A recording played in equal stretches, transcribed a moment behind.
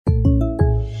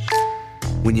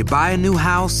When you buy a new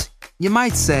house, you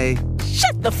might say,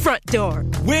 "Shut the front door."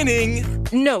 Winning!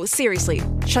 No, seriously.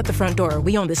 Shut the front door.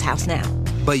 We own this house now.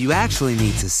 but you actually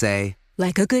need to say,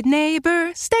 Like a good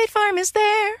neighbor, State Farm is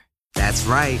there. that's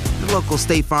right. The local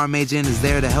State Farm agent is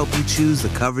there to help you choose the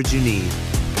coverage you need.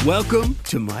 Welcome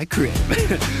to my crib.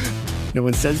 No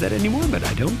one says that anymore, but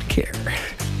I don't care.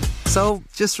 So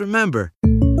just remember,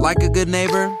 like a good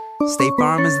neighbor, State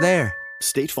Farm is there.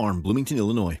 State Farm, Bloomington,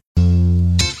 Illinois.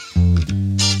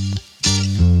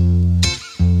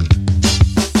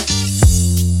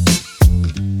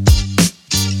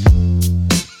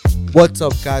 What's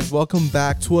up, guys? Welcome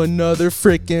back to another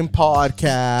freaking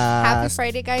podcast. Happy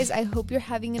Friday, guys. I hope you're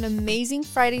having an amazing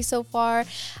Friday so far.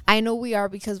 I know we are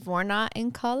because we're not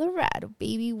in Colorado,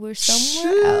 baby. We're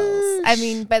somewhere else. I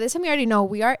mean, by this time you already know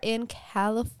we are in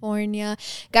California.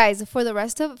 Guys, for the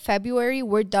rest of February,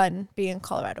 we're done being in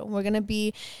Colorado. We're going to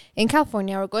be in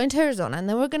California. We're going to Arizona. And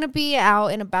then we're going to be out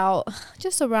and about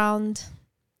just around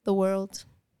the world.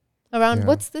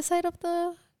 What's this side of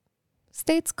the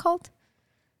states called?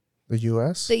 The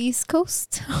U.S.? The East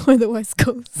Coast or the West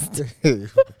Coast?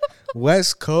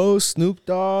 West Coast, Snoop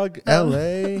Dogg,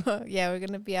 L.A. Yeah, we're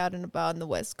going to be out and about on the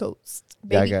West Coast.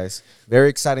 Yeah, Baby. guys. Very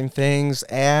exciting things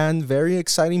and very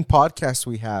exciting podcasts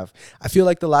we have. I feel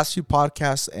like the last few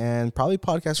podcasts and probably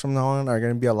podcasts from now on are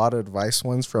going to be a lot of advice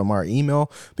ones from our email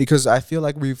because I feel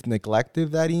like we've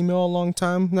neglected that email a long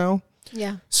time now.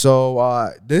 Yeah.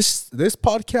 So this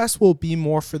podcast will be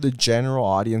more for the general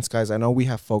audience, guys. I know we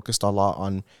have focused a lot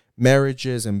on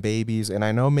marriages and babies, and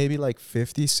I know maybe like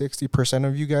 50-60%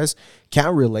 of you guys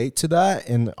can't relate to that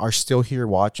and are still here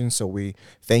watching, so we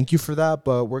thank you for that.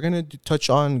 But we're gonna touch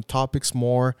on topics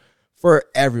more for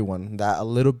everyone, that a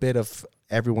little bit of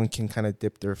everyone can kind of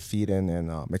dip their feet in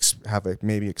and have a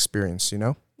maybe experience, you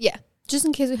know. Yeah. Just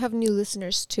in case we have new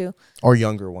listeners too. Or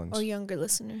younger ones. Or younger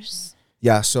listeners.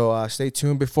 Yeah, so stay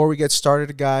tuned. Before we get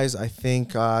started, guys, I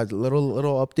think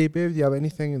little update, babe. Do you have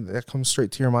anything that comes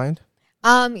straight to your mind?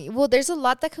 Well, there's a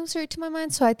lot that comes straight to my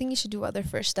mind, so I think you should do weather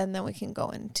first, and then we can go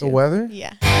into The weather?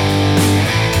 Yeah.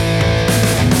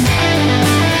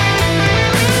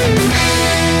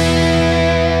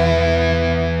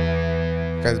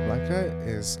 Guys, Blanca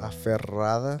is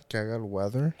aferrada que haga el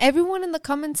weather. Everyone in the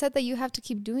comments said that you have to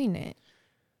keep doing it.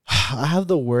 I have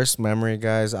the worst memory,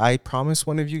 guys. I promised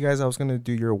one of you guys I was going to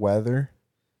do your weather,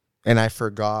 and I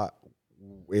forgot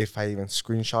if I even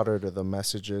screenshotted or the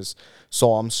messages.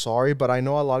 So I'm sorry, but I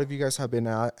know a lot of you guys have been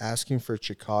asking for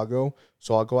Chicago,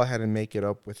 so I'll go ahead and make it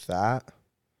up with that.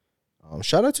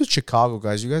 Shout out to Chicago,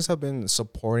 guys. You guys have been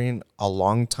supporting a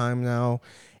long time now,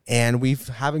 and we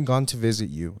haven't gone to visit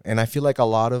you. And I feel like a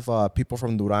lot of people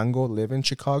from Durango live in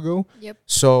Chicago. Yep.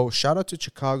 So shout out to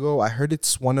Chicago. I heard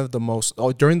it's one of the most,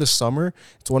 during the summer,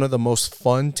 it's one of the most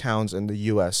fun towns in the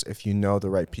U.S. if you know the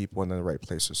right people and the right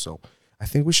places. So I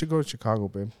think we should go to Chicago,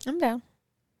 babe. I'm down.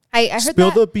 I heard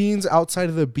Spill that. the beans outside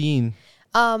of the bean.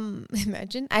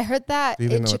 Imagine. I heard that Do you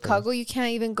even in know what that Chicago you can't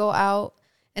even go out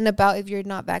and about if you're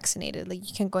not vaccinated. Like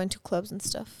you can't go into clubs and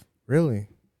stuff. Really?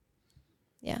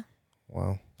 Yeah.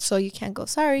 Wow. So you can't go.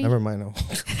 Sorry. Never mind. No.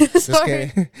 Just Sorry.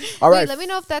 kidding. All right. Wait, let me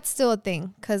know if that's still a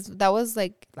thing, because that was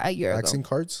like a year Vaccine ago.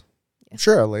 cards? Yeah.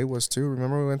 Sure, LA was too.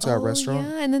 Remember we went to our restaurant?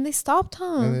 Yeah, and then they stopped,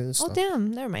 huh? And then they Oh, stopped.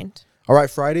 damn. Never mind. All right,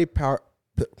 Friday,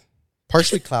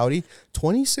 partially cloudy,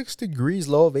 26 degrees,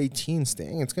 low of 18.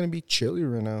 Dang, it's going to be chilly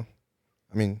right now.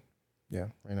 I mean, yeah,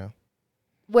 right now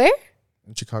Where?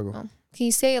 in Chicago. Oh. Can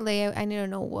you say LA? I need to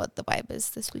know what the vibe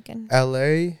is this weekend.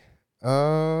 LA,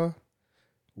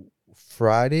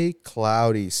 Friday,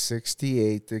 cloudy,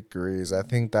 68 degrees. I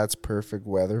think that's perfect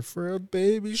weather for a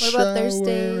baby shower. What about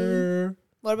Thursday?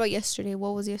 What about yesterday?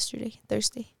 What was yesterday?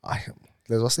 Thursday.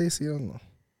 Les vas a decir o no?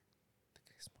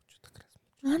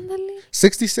 Ándale.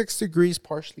 66 degrees,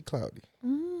 partially cloudy.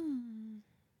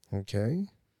 Okay.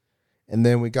 And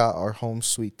then we got our home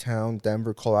sweet town,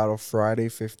 Denver, Colorado, Friday,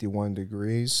 51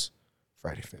 degrees.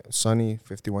 Friday, sunny,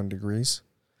 51 degrees.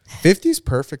 50 is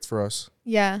perfect for us.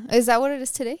 Yeah. Is that what it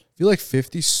is today? I feel like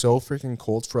 50 is so freaking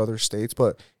cold for other states,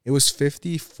 but it was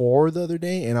 54 the other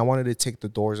day, and I wanted to take the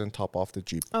doors and top off the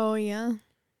Jeep. Oh, yeah.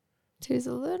 Today's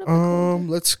a little bit colder.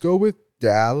 Let's go with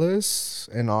Dallas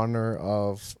in honor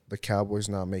of the Cowboys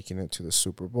not making it to the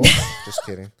Super Bowl. Just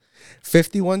kidding.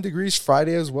 51 degrees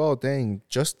Friday as well. Dang,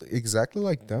 just exactly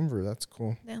like Denver. That's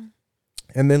cool. Yeah.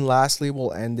 And then lastly,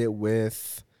 we'll end it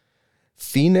with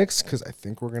Phoenix, because I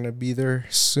think we're going to be there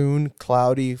soon.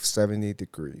 Cloudy, 70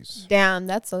 degrees. Damn,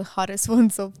 that's the hottest one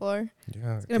so far.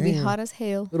 Yeah, It's going to be hot as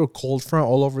hell. Little cold front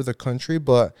all over the country,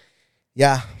 but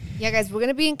yeah. Yeah, guys, we're going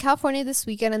to be in California this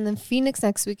weekend, and then Phoenix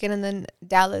next weekend, and then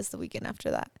Dallas the weekend after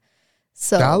that.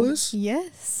 So Dallas?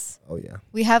 Yes. Oh, yeah.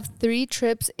 We have 3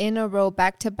 trips in a row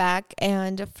back to back,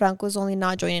 and Franco's only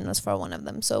not joining us for one of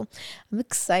them. So I'm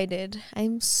excited.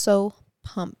 I'm so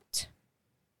pumped.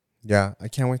 Yeah, I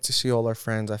can't wait to see all our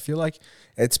friends. I feel like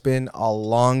it's been a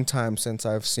long time since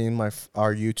I've seen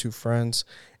our YouTube friends.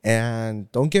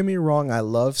 And don't get me wrong, I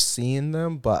love seeing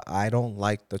them, but I don't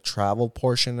like the travel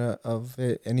portion of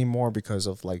it anymore because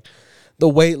of like the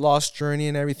weight loss journey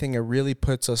and everything. It really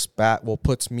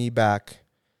puts me back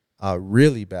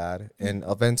really bad. And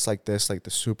events like this, like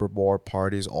the Super Bowl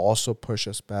parties, also push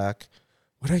us back.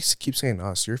 What do I keep saying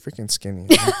us? You're freaking skinny.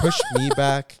 You push me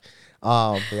back.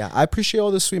 Yeah, I appreciate all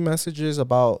the sweet messages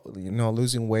about,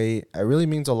 losing weight. It really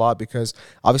means a lot because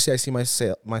obviously I see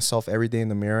myself every day in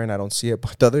the mirror and I don't see it.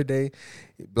 But the other day,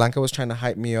 Blanca was trying to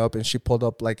hype me up and she pulled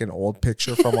up like an old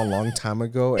picture from a long time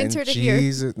ago. And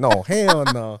Jesus, no, hell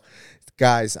no.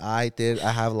 Guys, I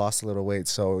have lost a little weight.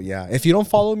 So yeah, if you don't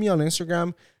follow me on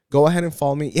Instagram, go ahead and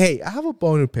follow me. Hey, I have a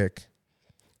bone to pick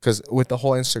because with the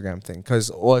whole Instagram thing. Because,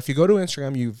 if you go to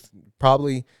Instagram,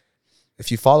 if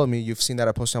you follow me, you've seen that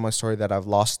I posted on my story that I've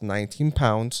lost 19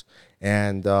 pounds.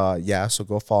 And so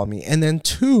go follow me. And then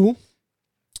 2,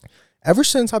 ever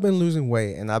since I've been losing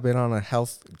weight and I've been on a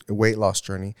weight loss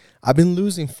journey, I've been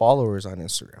losing followers on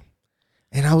Instagram.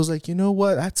 And I was like, you know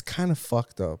what? That's kind of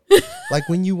fucked up. Like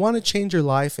when you want to change your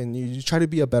life and you try to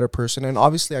be a better person. And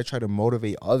obviously I try to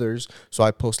motivate others. So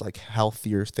I post like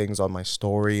healthier things on my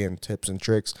story and tips and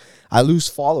tricks. I lose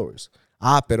followers.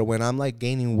 But when I'm like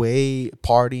gaining weight,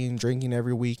 partying, drinking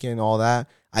every weekend, all that,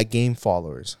 I gain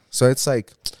followers. So it's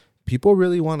like people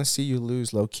really want to see you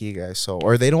lose low key, guys.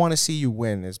 Or they don't want to see you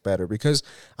win is better because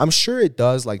I'm sure it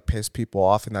does like piss people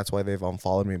off. And that's why they've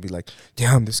unfollowed me and be like,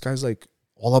 damn, this guy's like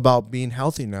all about being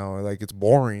healthy now. Like it's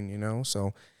boring,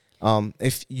 So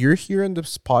if you're here in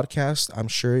this podcast, I'm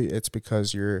sure it's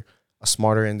because you're a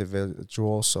smarter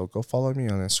individual. So go follow me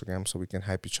on Instagram so we can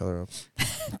hype each other up.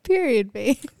 Period,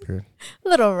 babe. Period.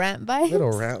 Little rant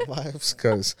vibes.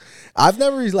 Because I've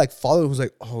never really like followed who's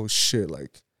like, oh shit,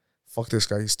 like fuck this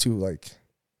guy. He's too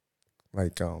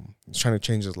he's trying to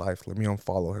change his life. Let me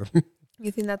unfollow him.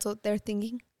 You think that's what they're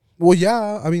thinking? Well,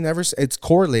 yeah. I mean, it's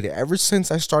correlated. Ever since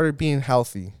I started being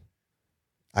healthy,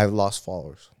 I've lost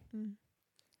followers.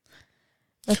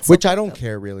 Which I don't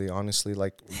care really, honestly.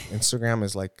 Like Instagram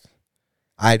is like,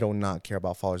 I do not care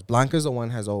about followers. Blanca's the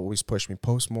one has always pushed me,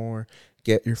 post more,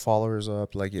 get your followers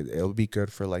up. Like it'll be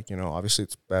good for like, obviously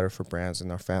it's better for brands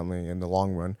and our family in the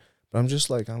long run. But I'm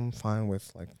just like, I'm fine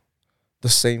with like the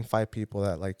same 5 people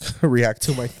that like react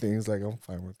to my things. Like I'm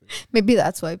fine with it. Maybe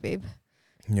that's why, babe.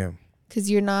 Yeah.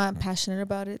 Because you're not passionate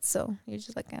about it. So you're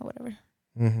just like, whatever.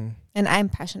 Mm-hmm. And I'm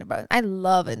passionate about it. I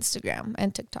love Instagram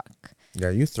and TikTok. Yeah,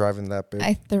 you thrive in that, babe.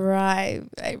 I thrive.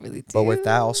 I really do. But with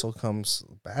that also comes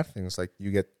bad things. Like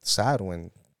you get sad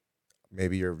when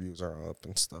maybe your views are up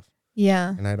and stuff. Yeah.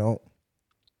 And I don't.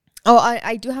 Oh,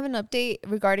 I do have an update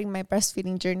regarding my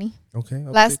breastfeeding journey. Okay.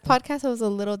 Last podcast, I was a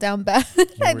little down bad.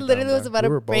 I literally was about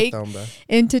to break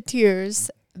into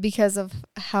tears because of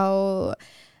how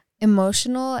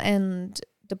emotional and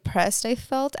depressed I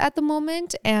felt at the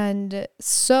moment. And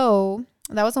so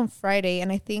that was on Friday.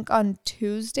 And I think on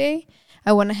Tuesday,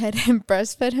 I went ahead and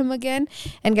breastfed him again.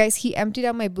 And guys, he emptied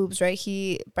out my boobs, right?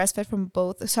 He breastfed from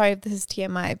both. Sorry if this is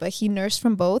TMI, but he nursed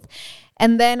from both.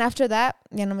 And then after that,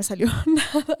 ya no me salió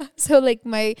nada. So like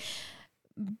my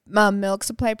milk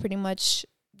supply pretty much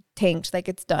tanked. Like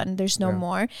it's done. There's no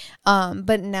more.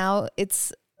 But now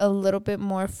it's a little bit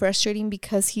more frustrating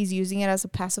because he's using it as a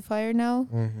pacifier now.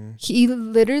 Mm-hmm. He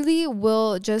literally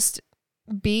will just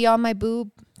be on my boob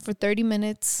for 30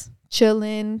 minutes,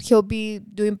 chilling. He'll be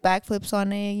doing backflips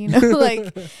on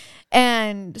it,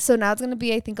 and so now it's going to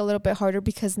be, I think, a little bit harder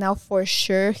because now for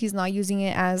sure he's not using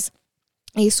it as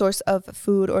a source of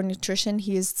food or nutrition.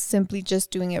 He is simply just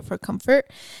doing it for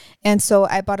comfort. And so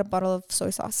I bought a bottle of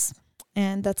soy sauce.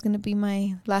 And that's going to be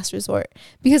my last resort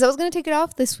because I was going to take it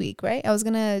off this week, right? I was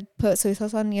going to put soy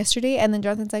sauce on yesterday. And then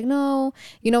Jonathan's like, no,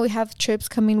 we have trips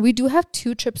coming. We do have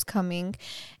 2 trips coming.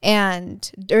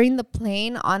 And during the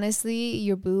plane, honestly,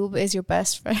 your boob is your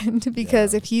best friend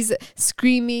because if he's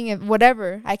screaming, if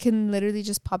whatever, I can literally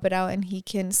just pop it out and he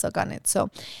can suck on it. So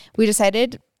we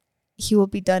decided he will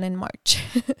be done in March.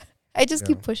 I just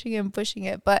keep pushing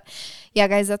it. But yeah,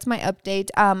 guys, that's my update.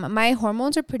 My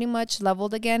hormones are pretty much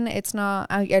leveled again. It's not,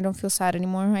 I don't feel sad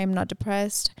anymore. I am not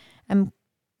depressed. I'm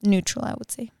neutral, I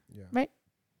would say. Yeah. Right?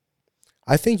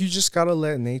 I think you just got to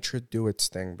let nature do its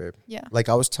thing, babe. Yeah. Like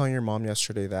I was telling your mom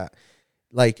yesterday that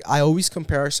like I always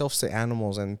compare ourselves to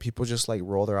animals and people just like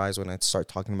roll their eyes when I start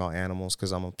talking about animals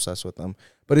because I'm obsessed with them.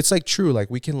 But it's like true. Like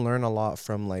we can learn a lot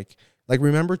from like Like,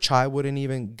 remember Chai wouldn't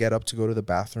even get up to go to the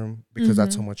bathroom because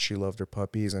that's how much she loved her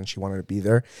puppies and she wanted to be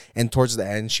there. And towards the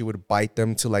end, she would bite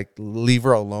them to like leave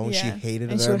her alone. She hated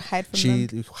them. She would hide from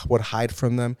them. Would hide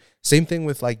from them. Same thing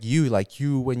with like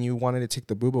you when you wanted to take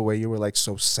the boob away, you were like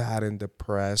so sad and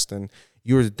depressed and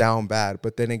you were down bad.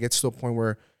 But then it gets to a point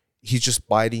where he's just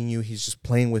biting you. He's just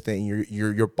playing with it, and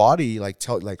your body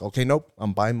okay, nope,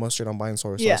 I'm buying mustard, I'm buying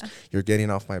soy sauce. You're getting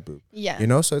off my boob. Yeah, you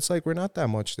know. So it's like we're not that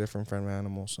much different from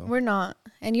animals. So we're not,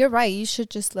 and you're right. You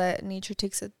should just let nature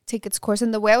take its course.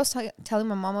 And the way I was telling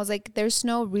my mom, I was like, "There's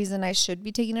no reason I should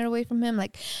be taking it away from him.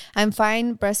 Like, I'm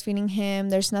fine breastfeeding him.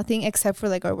 There's nothing except for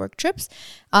like our work trips.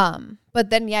 But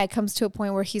then it comes to a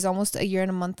point where he's almost a year and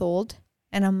a month old."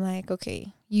 And I'm like,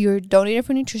 okay, you're donated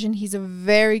for nutrition. He's a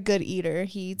very good eater.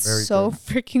 He eats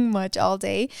freaking much all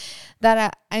day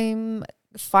that I'm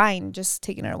fine just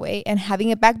taking it away and having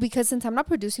it back, because since I'm not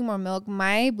producing more milk,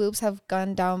 my boobs have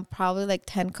gone down probably like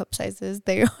 10 cup sizes.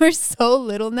 They are so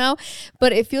little now,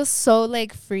 but it feels so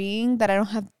like freeing that I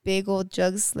don't have big old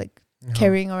jugs like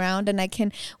carrying around, and I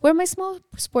can wear my small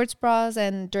sports bras,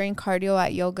 and during cardio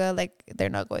at yoga, like they're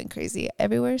not going crazy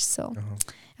everywhere. So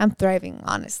I'm thriving,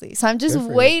 honestly. So I'm just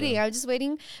waiting. I'm just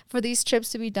waiting for these trips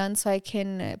to be done so I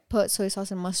can put soy sauce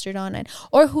and mustard on it.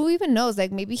 Or who even knows?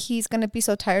 Like maybe he's going to be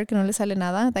so tired que no le sale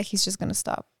nada that he's just going to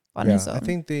stop on his own. I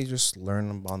think they just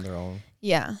learn on their own.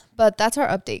 Yeah. But that's our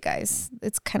update, guys.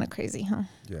 It's kind of crazy, huh?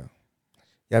 Yeah.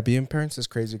 Yeah, being parents is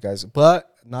crazy, guys. But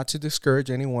not to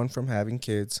discourage anyone from having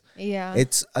kids. Yeah.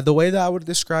 It's the way that I would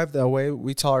describe, the way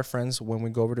we tell our friends when we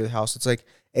go over to the house. It's like,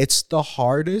 it's the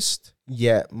hardest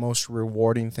yet most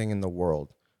rewarding thing in the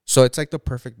world. So it's like the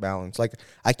perfect balance. Like,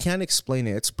 I can't explain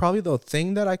it. It's probably the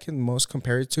thing that I can most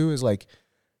compare it to is like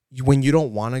when you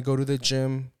don't want to go to the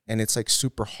gym and it's like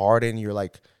super hard and you're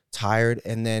like tired,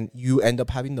 and then you end up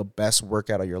having the best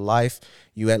workout of your life.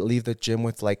 You leave the gym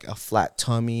with like a flat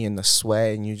tummy and the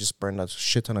sweat, and you just burn a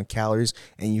shit ton of calories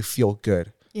and you feel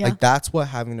good. Yeah. Like, that's what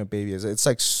having a baby is. It's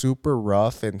like super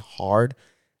rough and hard,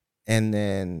 and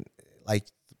then like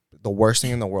the worst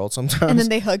thing in the world sometimes. And then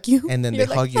they hug you. And then they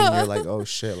hug you and you're like, oh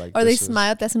shit. Like, or they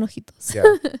smile, te hacen ojitos.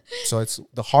 Yeah. So it's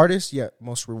the hardest yet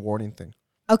most rewarding thing.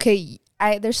 Okay,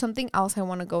 there's something else I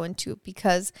want to go into,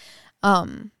 because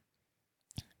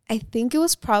I think it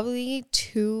was probably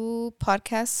 2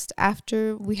 podcasts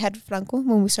after we had Franco,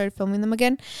 when we started filming them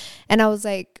again. And I was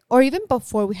like, or even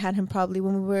before we had him, probably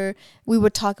when we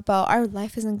would talk about our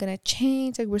life isn't going to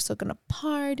change. Like, we're still going to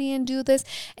party and do this.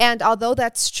 And although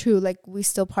that's true, like we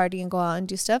still party and go out and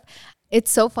do stuff.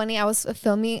 It's so funny. I was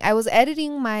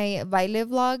editing my Baile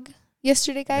vlog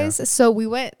yesterday, guys. Yeah. So we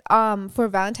went for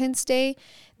Valentine's Day.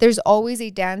 There's always a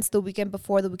dance the weekend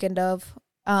before, the weekend of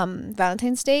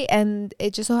Valentine's Day, and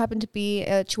it just so happened to be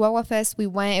Chihuahua Fest. We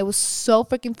went. It was so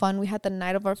freaking fun. We had the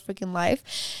night of our freaking life,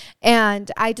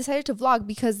 and I decided to vlog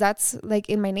because that's like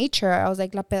in my nature. I was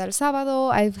like, La Peda el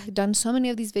Sábado. I've done so many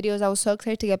of these videos. I was so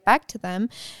excited to get back to them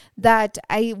that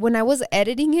when I was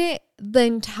editing it, the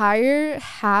entire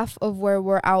half of where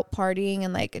we're out partying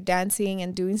and like dancing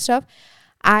and doing stuff,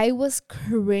 I was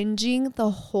cringing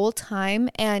the whole time,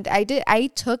 and I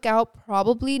took out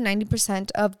probably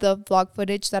 90% of the vlog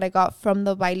footage that I got from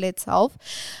the baile itself.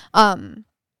 And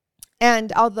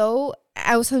although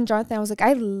I was telling Jonathan, I was like,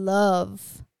 I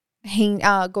love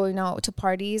going out to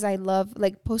parties. I love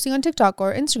like posting on TikTok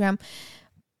or Instagram,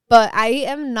 but I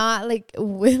am not like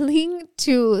willing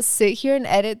to sit here and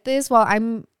edit this while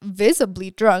I'm visibly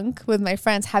drunk with my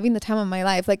friends having the time of my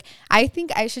life. Like, I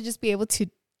think I should just be able to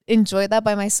enjoy that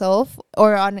by myself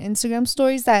or on Instagram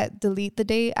stories that delete the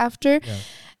day after. Yeah.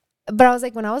 But I was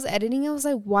like, when I was editing, I was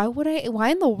like, why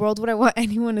in the world would I want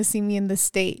anyone to see me in this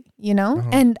state, you know?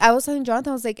 And I was telling Jonathan,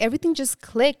 I was like, everything just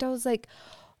clicked. I was like,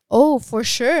 oh, for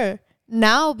sure.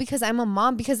 Now, because I'm a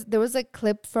mom, because there was a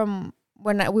clip from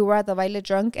when we were at the baile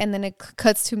drunk, and then it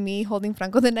cuts to me holding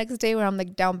Franco the next day where I'm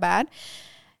like down bad.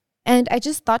 And I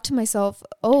just thought to myself,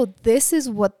 oh, this is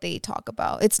what they talk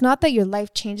about. It's not that your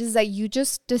life changes, that you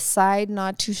just decide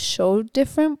not to show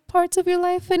different parts of your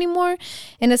life anymore.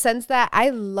 In a sense that I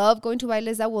love going to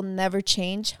bailes, that will never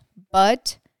change.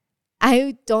 But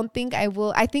I don't think I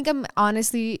will. I think I'm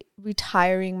honestly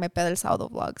retiring my Peda el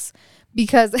Sábado vlogs.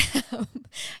 Because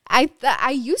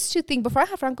I used to think, before I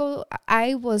had Franco,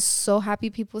 I was so happy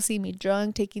people see me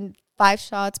drunk, taking 5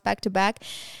 shots back to back.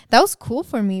 That was cool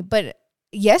for me. But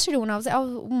yesterday when I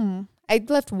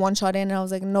left 1 shot in and I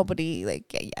was like, nobody, like,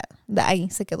 the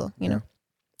ahí se quedó, you know.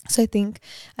 So I think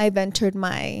I've entered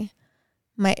my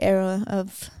era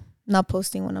of not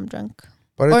posting when I'm drunk.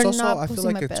 But it's also, I feel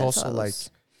like it's also like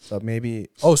maybe,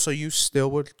 so you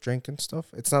still would drink and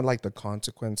stuff? It's not like the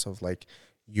consequence of like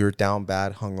you're down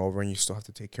bad, hungover, and you still have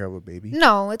to take care of a baby?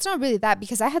 No, it's not really that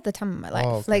because I had the time of my life.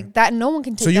 Oh, okay. Like that, no one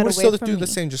can take So you that would away still from do me. the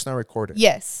same, just not record it?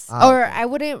 Yes. Ah, Or okay. I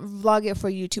wouldn't vlog it for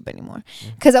YouTube anymore.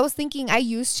 Because I was thinking I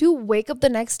used to wake up the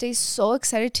next day so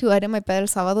excited to edit my Pedro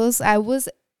Sábados.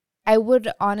 I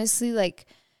would honestly like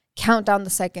count down the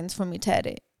seconds for me to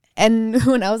edit. And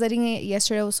when I was editing it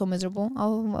yesterday, I was so miserable. I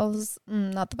was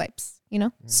not the vibes, you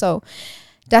know? So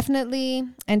definitely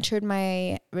entered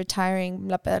my retiring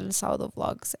La Pedro Sábado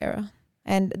vlogs era.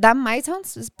 And that might sound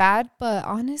bad, but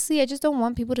honestly, I just don't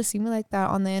want people to see me like that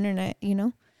on the internet, you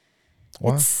know?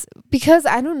 Why? It's because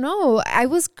I don't know. I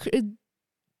was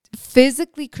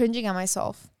physically cringing at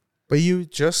myself. But you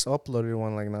just uploaded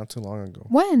one like not too long ago.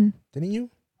 When? Didn't you?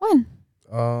 When?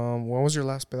 When was your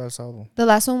last Pedal Salvo? The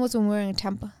last one was when we were in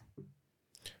Tampa.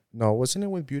 No, wasn't it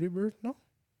with Beauty Bird? No?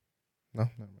 No,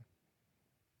 never mind.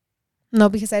 No,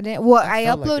 because I didn't. Well, I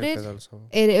felt like a uploaded. Pedal Salvo.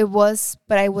 It was,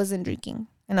 but I wasn't drinking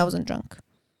and I wasn't drunk.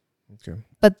 Okay.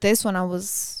 But this one I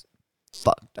was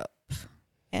fucked up.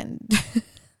 And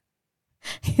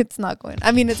it's not going.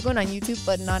 I mean, it's going on YouTube,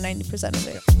 but not 90% of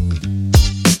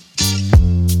it.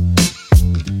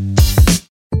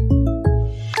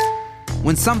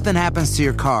 When something happens to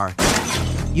your car,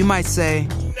 you might say,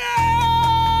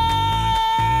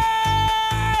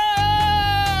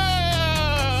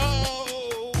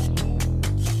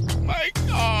 My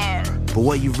car. but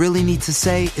what you really need to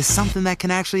say is something that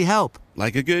can actually help.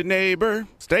 Like a good neighbor,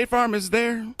 State Farm is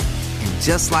there. And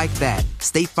just like that,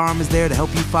 State Farm is there to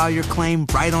help you file your claim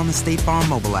right on the State Farm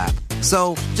mobile app.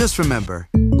 So just remember,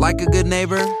 like a good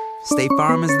neighbor, State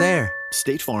Farm is there.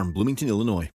 State Farm, Bloomington,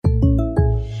 Illinois.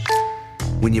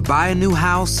 When you buy a new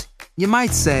house, you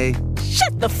might say,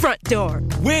 Shut the front door.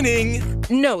 Winning.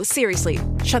 No, seriously.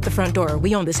 Shut the front door.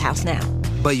 We own this house now.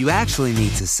 but you actually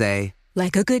need to say,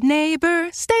 Like a good neighbor,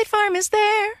 State Farm is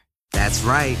there. that's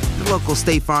right. The local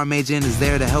State Farm agent is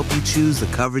there to help you choose the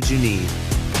coverage you need.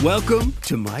 Welcome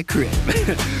to my crib.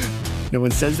 No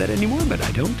one says that anymore, but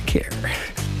I don't care.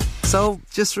 So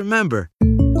just remember,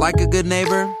 like a good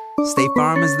neighbor, State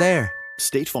Farm is there.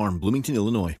 State Farm, Bloomington,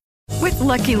 Illinois. With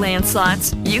Lucky Land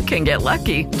Slots, you can get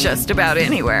lucky just about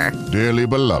anywhere. Dearly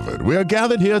beloved, we are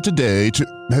gathered here today to...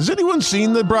 Has anyone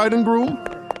seen the bride and groom?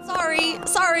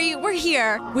 Sorry, we're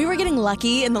here. We were getting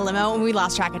lucky in the limo and we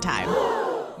lost track of time.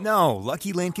 No,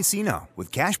 Lucky Land Casino,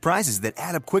 with cash prizes that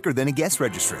add up quicker than a guest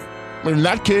registry. In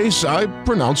that case, I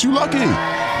pronounce you lucky.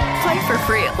 Play for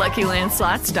free at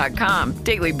LuckyLandSlots.com.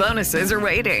 Daily bonuses are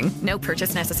waiting. No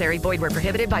purchase necessary. Void where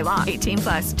prohibited by law.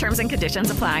 18+. Terms and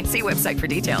conditions apply. See website for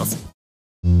details.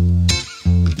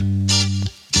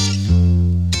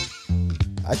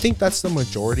 I think that's the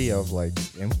majority of like,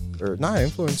 or not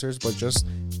influencers, but just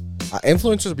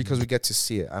influencers because we get to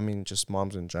see it. I mean, just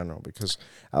moms in general, because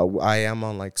I am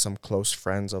on like some close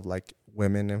friends of like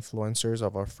women influencers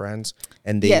of our friends,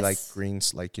 and they Yes. like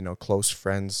greens, like, you know, close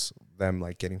friends, them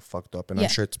like getting fucked up. And Yeah.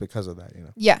 I'm sure it's because of that, you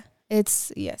know. Yeah,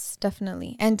 it's yes,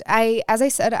 definitely. And as I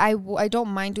said, I don't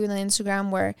mind doing the Instagram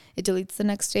where it deletes the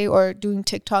next day, or doing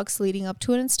TikToks leading up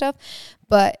to it and stuff.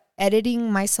 But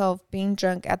editing myself being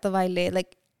drunk at the baile,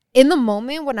 like in the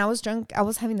moment when I was drunk, I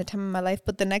was having the time of my life.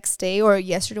 But the next day or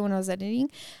yesterday when I was editing,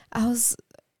 I was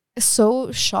so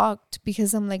shocked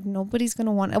because I'm like, nobody's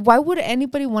gonna want. Why would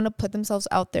anybody want to put themselves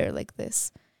out there like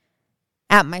this?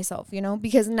 At myself, you know,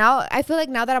 because now I feel like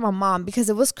now that I'm a mom, because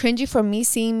it was cringy for me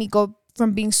seeing me go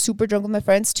from being super drunk with my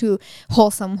friends to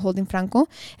wholesome holding Franco.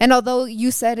 And although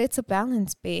you said it's a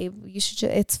balance, babe, you should,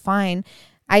 it's fine.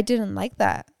 I didn't like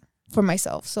that for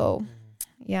myself. So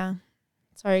yeah,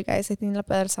 sorry guys. I think La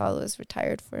Pedra Sábado is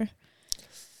retired for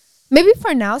maybe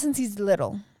for now, since he's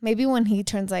little. Maybe when he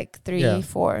turns like 3,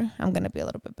 4, I'm going to be a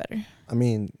little bit better. I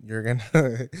mean, you're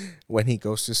gonna when he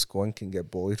goes to school and can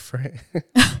get bullied for it.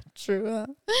 True.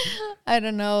 I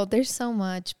don't know. There's so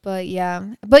much, but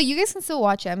yeah. But you guys can still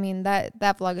watch it. I mean, that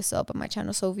vlog is still up on my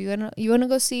channel. So if you wanna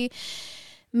go see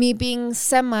me being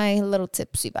semi little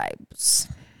tipsy vibes.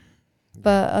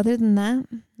 But other than that,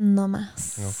 no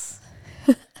mas.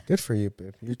 Good for you,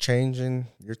 babe. You're changing,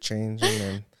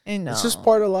 and I know. it's just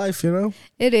part of life, you know.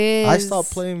 It is. I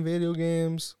stopped playing video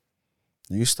games.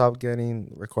 You stopped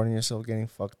recording yourself getting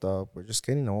fucked up. We're just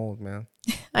getting old, man.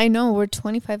 I know. We're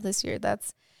 25 this year.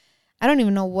 I don't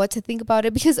even know what to think about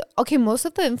it, because okay, most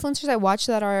of the influencers I watch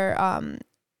that are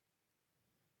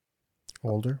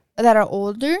Older,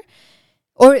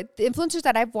 or the influencers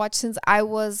that I've watched since I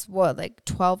was like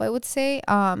 12, I would say.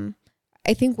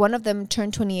 I think one of them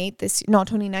turned 29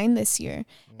 this year,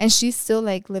 and she's still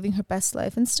like living her best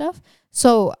life and stuff.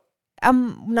 So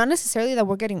not necessarily that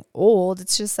we're getting old.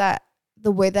 It's just that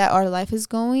the way that our life is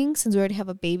going, since we already have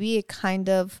a baby, it kind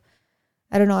of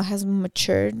I don't know, it has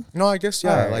matured. No, I guess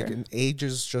yeah. Or- Like an age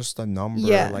is just a number.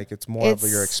 Yeah. Like it's more of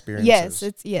your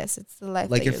experiences. Yes, it's the life.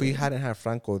 Like that if you're we living. hadn't had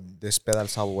Franco, this Pedal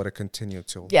Salvo would have continued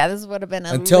till. Yeah, this would have been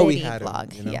a until we litty had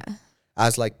vlog. him, you know? Yeah.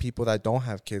 As like people that don't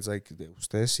have kids, like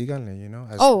ustedes síganle, you know.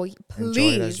 As Oh, enjoy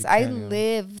it as please! you I can, you know?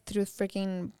 live through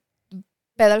freaking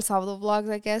Pedal Salvador vlogs.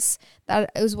 I guess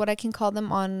that is what I can call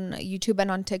them on YouTube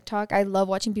and on TikTok. I love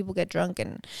watching people get drunk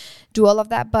and do all of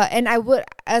that. And I would,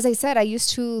 as I said, I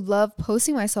used to love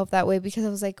posting myself that way because I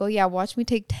was like, oh yeah, watch me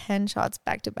take 10 shots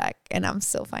back to back and I'm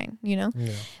still fine, you know.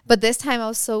 Yeah. But this time it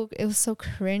was so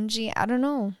cringy. I don't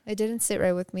know. It didn't sit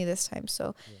right with me this time.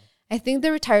 So I think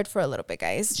they're retired for a little bit,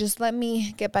 guys. Just let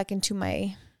me get back into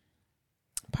my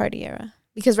party era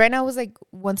because right now it was like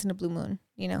once in a blue moon,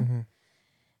 you know. Mm-hmm.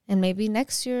 And maybe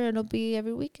next year it'll be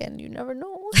every weekend. You never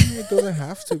know. It doesn't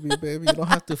have to be, baby. You don't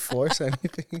have to force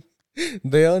anything.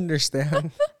 They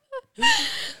understand.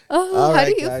 Oh, how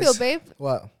do you guys. feel, babe?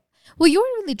 What? Well, you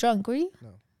weren't really drunk, were you?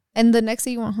 No. And the next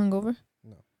day you weren't hungover?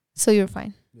 No. So you were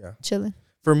fine. Yeah. Chilling.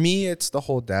 For me, it's the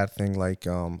whole dad thing. Like,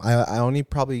 I only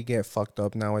probably get fucked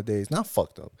up nowadays. Not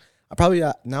fucked up. I probably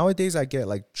nowadays I get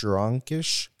like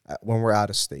drunkish when we're out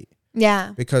of state.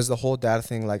 Yeah. Because the whole dad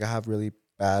thing, like I have really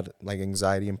bad like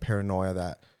anxiety and paranoia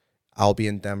that I'll be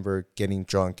in Denver getting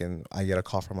drunk and I get a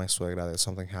call from my suegra that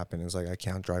something happened. It's like I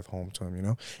can't drive home to him, you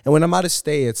know? And when I'm out of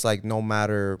state, it's like no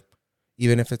matter,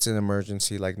 even if it's an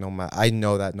emergency, like no matter, I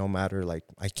know that no matter, like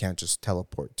I can't just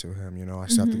teleport to him, you know? I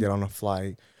still have to get on a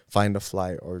flight, find a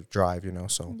flight or drive, you know?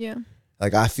 So Yeah.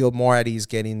 like I feel more at ease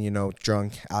getting, you know,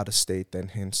 drunk out of state than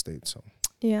in state, so.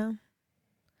 Yeah.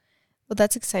 Well,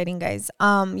 that's exciting, guys.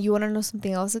 You want to know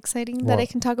something else exciting that I What?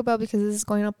 can talk about because this is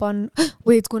going up on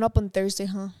wait, it's going up on Thursday,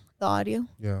 huh? The audio.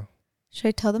 Yeah. Should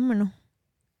I tell them or no?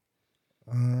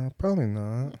 Probably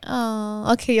not.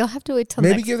 Oh, okay. You'll have to wait till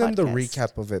Maybe next give them the podcast.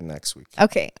 recap of it next week.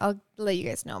 Okay, I'll let you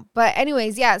guys know. But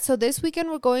anyways, yeah. So this weekend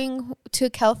we're going to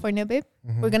California, babe.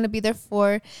 We're gonna be there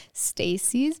for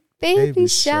Stacy's baby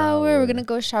shower. We're gonna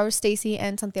go shower Stacy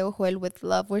and Santiago Joel with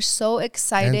love. We're so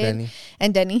excited.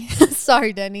 And Denny.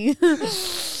 Sorry, Denny.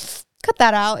 Cut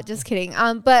that out. Just kidding.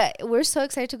 But we're so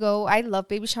excited to go. I love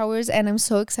baby showers and I'm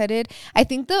so excited. I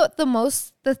think the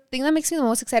thing that makes me the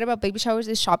most excited about baby showers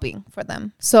is shopping for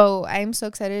them. So I'm so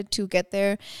excited to get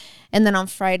there and then on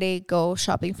Friday go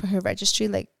shopping for her registry,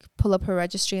 like pull up her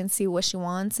registry and see what she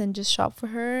wants and just shop for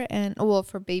her and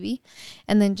for baby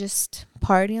and then just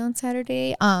party on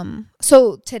Saturday.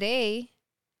 So today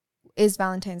is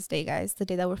Valentine's Day, guys, the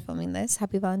day that we're filming this.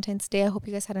 Happy Valentine's Day. I hope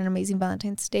you guys had an amazing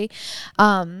Valentine's Day.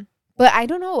 But I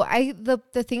don't know.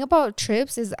 The thing about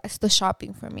trips is the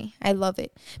shopping for me. I love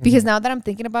it because now that I'm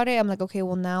thinking about it, I'm like, okay,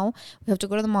 well now we have to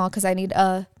go to the mall because I need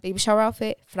a baby shower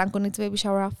outfit. Franco needs a baby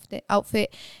shower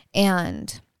outfit,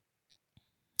 and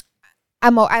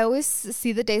I always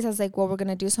see the days as like what we're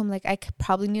gonna do. So I'm like, I could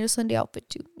probably need a Sunday outfit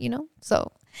too, you know.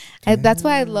 So that's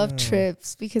why I love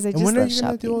trips because I just when are love you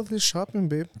gonna shopping. do all this shopping,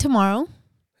 babe? Tomorrow.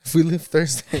 If we leave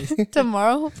Thursday.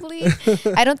 Tomorrow, hopefully.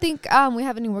 I don't think we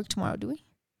have any work tomorrow, do we?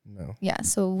 No. Yeah,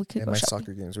 so we could And go my shopping.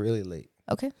 soccer game's really late.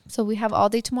 Okay, so we have all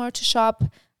day tomorrow to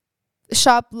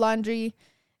shop, laundry,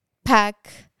 pack.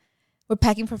 We're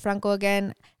packing for Franco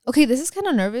again. Okay, this is kind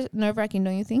of nerve-wracking,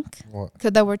 don't you think? What?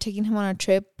 Because that we're taking him on a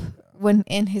trip when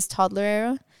in his toddler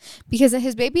era. Because in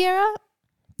his baby era,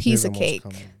 piece of cake.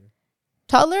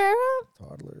 Toddler era,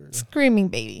 screaming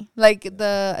baby. Like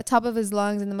the top of his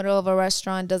lungs in the middle of a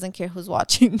restaurant, doesn't care who's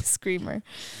watching, screamer.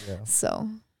 Yeah. So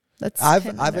that's I've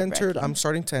entered. I'm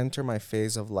starting to enter my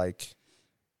phase of like,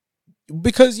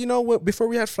 because you know what, before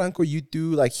we had Franco, you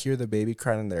do like hear the baby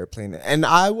crying in the airplane, and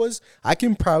I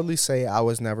can proudly say I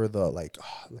was never the like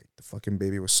the fucking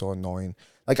baby was so annoying.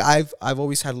 Like I've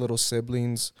always had little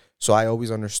siblings, so I always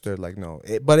understood like no,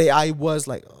 I was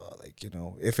like you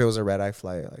know, if it was a red eye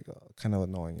flight, like kind of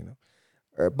annoying, you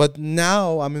know. But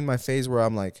now I'm in my phase where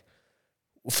I'm like,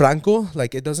 Franco,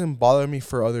 like it doesn't bother me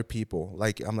for other people.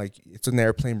 Like I'm like, it's an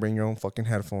airplane, bring your own fucking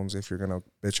headphones if you're gonna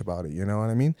bitch about it. You know what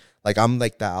I mean? Like I'm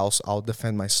like that. I'll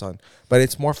defend my son, but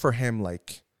it's more for him.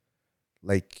 Like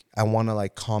I want to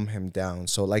like calm him down.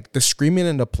 So like the screaming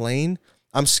in the plane,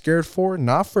 I'm scared for,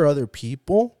 not for other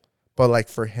people, but like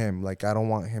for him. Like I don't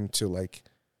want him to like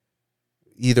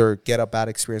either get a bad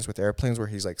experience with airplanes where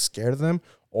he's like scared of them,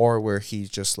 or where he's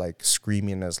just like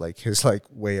screaming as like his like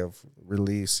way of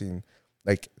releasing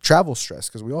like travel stress,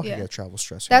 because we all can get travel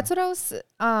stress. That's what I was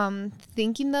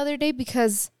thinking the other day,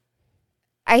 because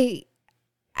I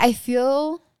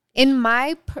feel in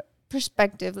my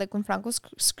perspective, like when Franco's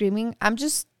screaming, I'm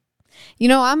just You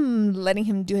know, I'm letting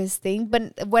him do his thing.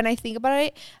 But when I think about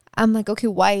it, I'm like, okay,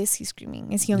 why is he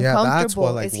screaming? Is he uncomfortable? That's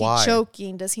what, like, is he why?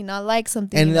 choking? Does he not like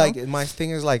something? And you know? like my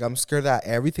thing is like I'm scared that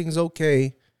everything's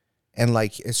okay, and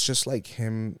like it's just like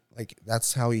him, like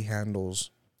that's how he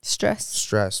handles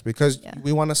stress because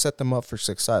we want to set them up for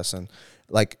success. And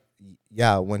like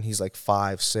when he's like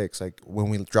 5, 6, like when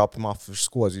we drop him off for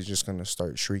school, he's just gonna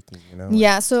start shrieking, you know?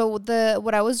 Yeah, so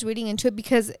what I was reading into it,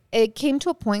 because it came to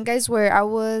a point, guys, where I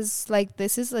was like,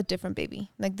 this is a different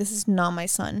baby. Like, this is not my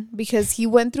son, because he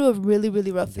went through a really,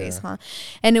 really rough phase, huh?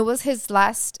 And it was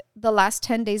the last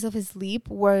 10 days of his leap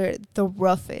were the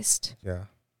roughest. Yeah.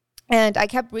 And I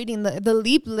kept reading, the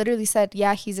leap literally said,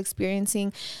 he's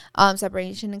experiencing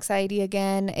separation anxiety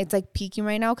again. It's like peaking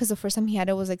right now, because the first time he had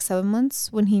it was like 7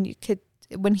 months when he could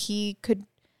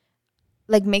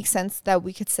like make sense that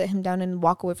we could sit him down and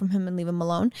walk away from him and leave him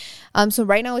alone. So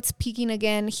right now it's peaking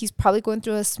again. He's probably going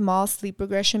through a small sleep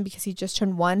regression because he just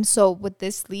turned 1. So with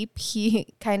this sleep, he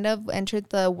kind of entered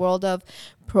the world of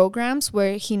programs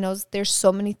where he knows there's so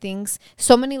many things,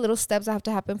 so many little steps that have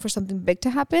to happen for something big to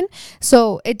happen.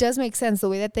 So it does make sense. The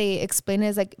way that they explain it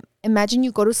is like, imagine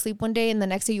you go to sleep one day and the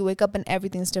next day you wake up and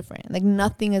everything's different. Like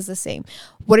nothing is the same.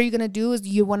 What are you going to do is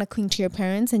you want to cling to your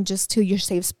parents and just to your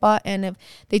safe spot. And if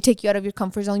they take you out of your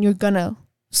comfort zone, you're going to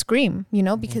scream, you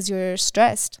know, because you're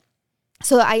stressed.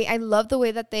 So I love the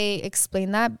way that they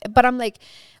explain that. But I'm like,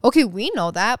 okay, we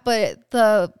know that. But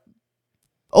the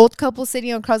old couple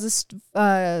sitting across this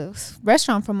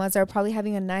restaurant from us are probably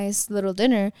having a nice little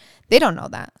dinner. They don't know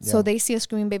that. Yeah. So they see a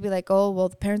screaming baby like, oh, well,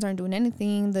 the parents aren't doing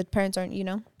anything. The parents aren't, you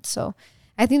know. So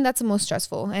I think that's the most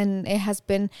stressful. And it has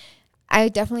been, I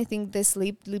definitely think this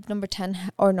leap number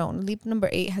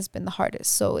 8 has been the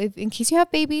hardest. So if in case you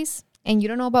have babies and you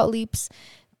don't know about leaps,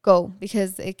 go,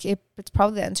 because it's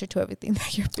probably the answer to everything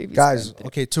that your baby's Guys,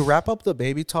 okay, to wrap up the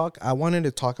baby talk, I wanted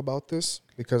to talk about this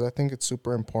because I think it's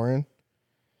super important.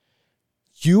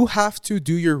 You have to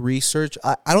do your research.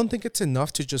 I don't think it's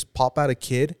enough to just pop out a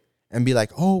kid and be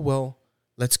like, oh, well,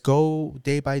 let's go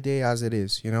day by day as it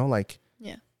is. You know, like,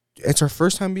 it's our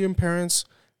first time being parents.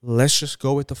 Let's just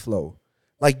go with the flow.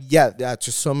 Like,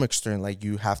 to some extent, like,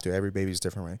 you have to. Every baby is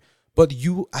different, right? But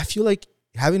I feel like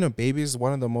having a baby is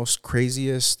one of the most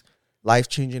craziest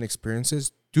life-changing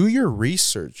experiences. Do your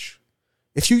research.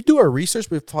 If you do a research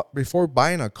before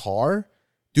buying a car,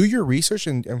 do your research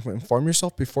and inform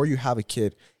yourself before you have a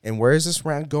kid. And where is this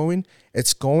rant going?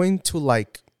 It's going to,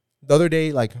 like, the other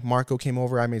day, like, Marco came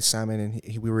over, I made salmon,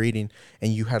 and we were eating,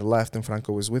 and you had left, and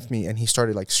Franco was with me, and he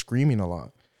started, like, screaming a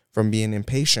lot from being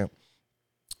impatient.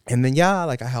 And then,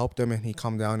 I helped him, and he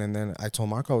calmed down, and then I told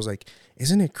Marco, I was like,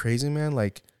 isn't it crazy, man?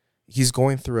 Like, he's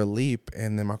going through a leap,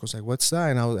 and then Marco's like, what's that?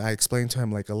 And I explained to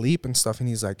him, like, a leap and stuff, and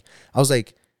he's like, I was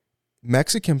like,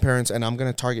 Mexican parents, and I'm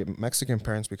going to target Mexican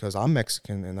parents because I'm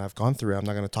Mexican and I've gone through it. I'm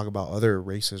not going to talk about other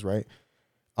races, right?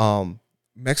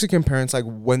 Mexican parents, like,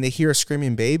 when they hear a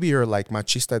screaming baby or, like,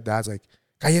 machista dads, like,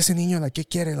 cállese niño, like, ¿qué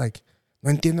quiere? Like,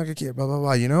 no entiendo qué quiere, blah, blah,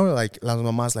 blah, you know? Like, las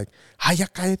mamás, like, ay, ya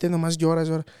cállate, nomás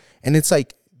llora. And it's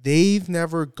like, they've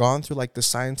never gone through, like, the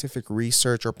scientific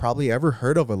research or probably ever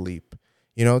heard of a leap.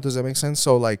 You know, does that make sense?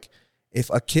 So, like, if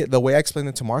a kid, the way I explained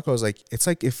it to Marco is, like, it's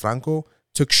like if Franco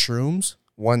took shrooms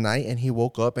one night and he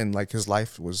woke up and, like, his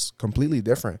life was completely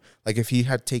different. Like, if he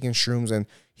had taken shrooms and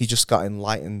he just got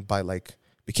enlightened by, like,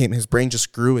 his brain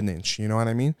just grew an inch, you know what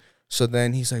I mean? So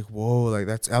then he's like, whoa, like,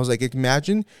 I was like,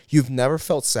 imagine you've never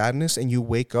felt sadness and you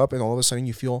wake up and all of a sudden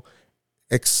you feel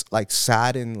like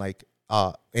sad and, like,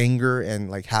 anger and,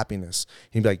 like, happiness.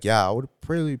 He'd be like, I would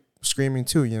probably screaming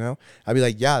too, you know? I'd be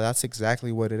like, that's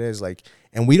exactly what it is. Like,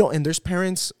 and there's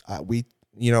parents,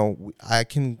 I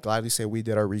can gladly say we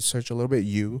did our research a little bit,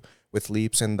 with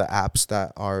Leaps and the apps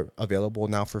that are available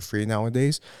now for free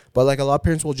nowadays. But, like, a lot of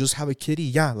parents will just have a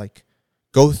kitty, like,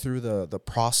 go through the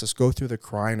process, go through the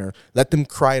crying, or let them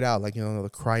cry it out, like, you know, the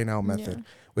crying out method,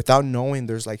 without knowing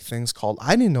there's, like, things called,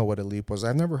 I didn't know what a leap was.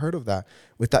 I've never heard of that.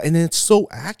 And it's so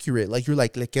accurate. Like, you're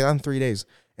like, le quedan 3 days.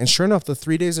 And sure enough, the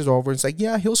 3 days is over. It's like,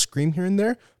 he'll scream here and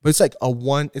there, but it's like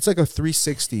it's like a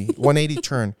 360, 180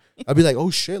 turn. I'd be like,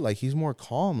 oh shit, like, he's more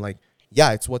calm. Like,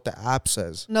 it's what the app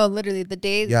says. No, literally, the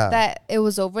day that it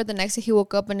was over, the next day he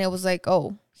woke up and it was like,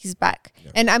 oh, he's back.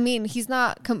 And I mean, he's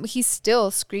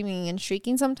still screaming and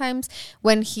shrieking sometimes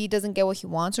when he doesn't get what he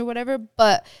wants or whatever.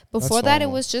 But before that, it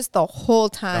was just the whole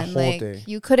time. The whole like, day.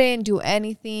 You couldn't do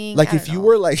anything. Like, if you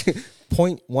were, like,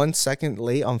 0.1 second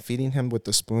late on feeding him with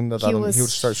the spoon, he would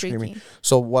start screaming.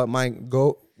 So what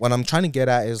I'm trying to get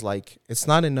at is, like, it's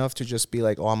not enough to just be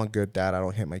like, oh, I'm a good dad, I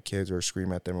don't hit my kids or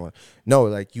scream at them. No,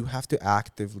 like, you have to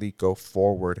actively go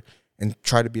forward and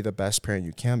try to be the best parent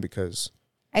you can, because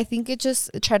I think it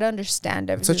just try to understand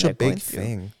It's everything. such a they're going big through.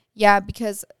 thing. Yeah,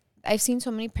 because I've seen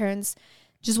so many parents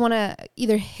just want to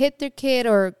either hit their kid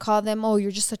or call them, oh,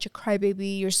 you're just such a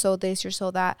crybaby, you're so this, you're so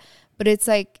that. But it's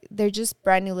like they're just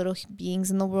brand new little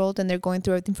beings in the world, and they're going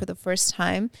through everything for the first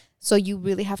time. So you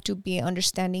really have to be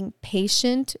understanding,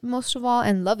 patient most of all,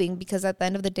 and loving, because at the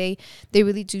end of the day, they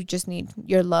really do just need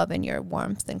your love and your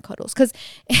warmth and cuddles. Because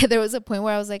there was a point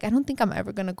where I was like, I don't think I'm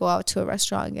ever going to go out to a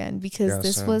restaurant again, because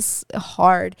this was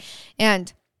hard.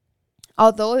 And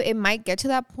although it might get to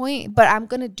that point, but I'm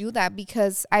going to do that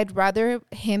because I'd rather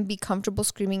him be comfortable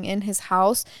screaming in his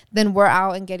house than we're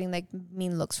out and getting like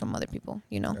mean looks from other people,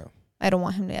 you know? Yeah. I don't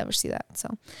want him to ever see that.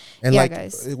 So, and yeah, like,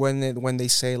 guys. When they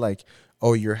say like,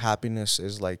 oh, your happiness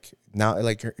is like, now,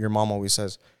 like your mom always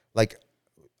says, like,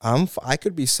 I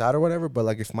could be sad or whatever, but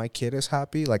like if my kid is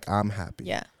happy, like I'm happy.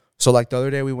 Yeah. So like the other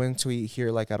day we went to eat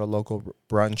here like at a local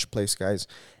brunch place, guys,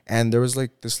 and there was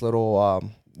like this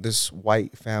little this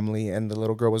white family, and the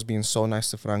little girl was being so nice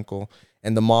to Franco,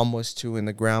 and the mom was too, and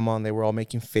the grandma, and they were all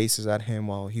making faces at him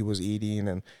while he was eating,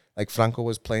 and like Franco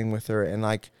was playing with her, and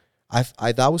like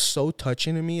I that was so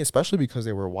touching to me, especially because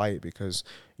they were white, because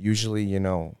usually, you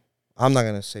know, I'm not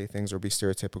gonna say things or be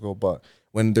stereotypical, but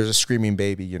when there's a screaming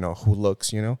baby, you know, who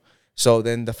looks, you know? So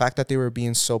then the fact that they were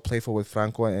being so playful with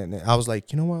Franco, and I was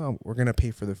like, you know what, we're going to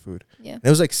pay for the food. Yeah. And it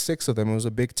was like 6 of them. It was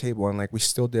a big table, and like we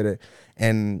still did it.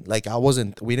 And like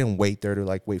we didn't wait there to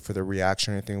like wait for the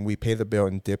reaction or anything. We paid the bill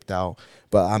and dipped out.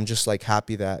 But I'm just like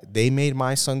happy that they made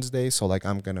my son's day, so like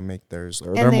I'm going to make theirs.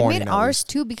 Or and they made ours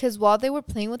too, because while they were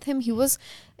playing with him, he was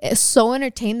so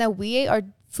entertained that we ate our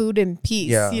food in peace.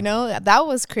 Yeah. You know, that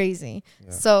was crazy.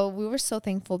 Yeah. So we were so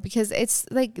thankful, because it's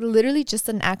like literally just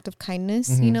an act of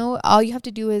kindness. You know, all you have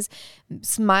to do is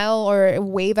smile or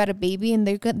wave at a baby, and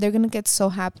they're gonna get so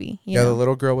happy. You know? The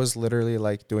little girl was literally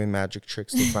like doing magic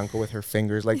tricks to Franco with her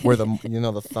fingers, like where the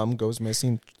the thumb goes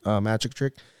missing, magic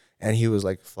trick, and he was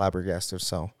like flabbergasted.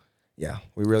 So yeah,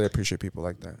 we really appreciate people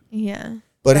like that. Yeah.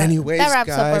 But anyways, that wraps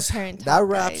guys, up our parenting. That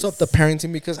wraps up the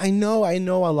parenting, because I know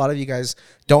a lot of you guys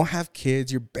don't have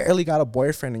kids. You barely got a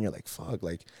boyfriend, and you're like, fuck,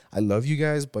 like, I love you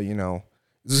guys, but, you know,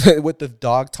 with the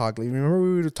dog talk, like, remember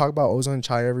we would talk about Ozone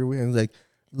Chai every week, and like,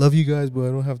 love you guys, but I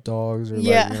don't have dogs, or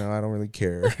like, you know, I don't really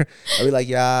care. I'd be like,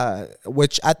 yeah,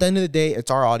 which at the end of the day,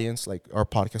 it's our audience, like our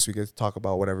podcast, we get to talk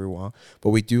about whatever we want, but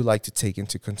we do like to take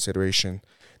into consideration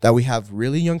that we have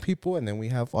really young people, and then we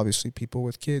have obviously people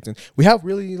with kids, and we have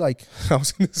really, like, I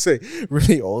was going to say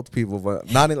really old people,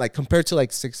 but not in, like, compared to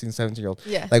like 16, 17-year-olds.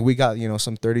 Yeah. Like we got, you know,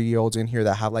 some 30-year-olds in here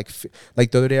that have like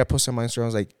the other day I posted on my Instagram, I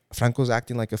was like, Franco's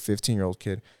acting like a 15-year-old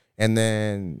kid. And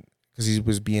then, because he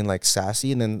was being like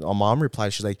sassy, and then a mom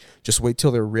replied, she's like, just wait till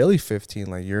they're really 15.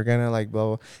 Like, you're going to like,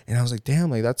 blah, blah. And I was like,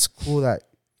 damn, like, that's cool that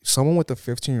someone with a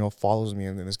 15-year-old follows me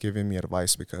and then is giving me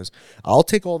advice, because I'll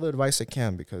take all the advice I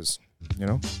can, because, you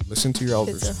know, listen to your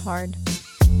elders. Kids are hard.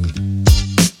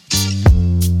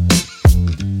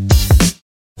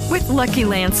 With Lucky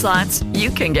Land Slots, you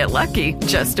can get lucky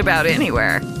just about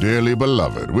anywhere. Dearly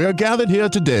beloved, we are gathered here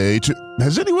today to...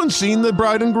 Has anyone seen the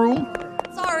bride and groom?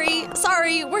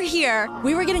 Sorry, we're here.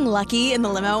 We were getting lucky in the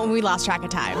limo, and we lost track of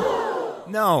time.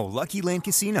 No, Lucky Land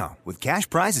Casino, with cash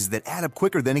prizes that add up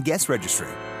quicker than a guest registry.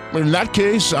 In that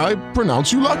case, I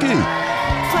pronounce you lucky.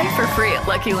 Play for free at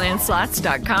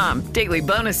LuckyLandSlots.com. Daily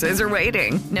bonuses are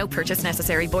waiting. No purchase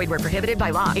necessary. Void where prohibited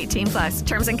by law. 18+.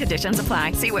 Terms and conditions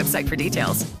apply. See website for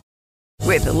details.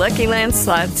 With the Lucky Land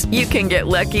Slots, you can get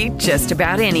lucky just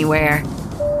about anywhere.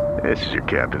 This is your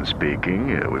captain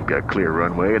speaking. We've got clear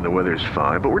runway and the weather's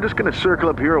fine, but we're just going to circle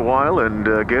up here a while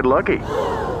and get lucky.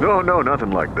 No,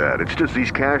 nothing like that. It's just these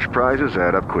cash prizes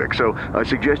add up quick. So I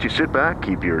suggest you sit back,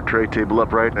 keep your tray table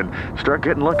upright, and start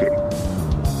getting lucky.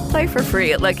 Play for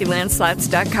free at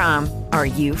LuckyLandSlots.com. Are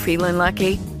you feeling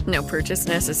lucky? No purchase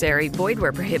necessary. Void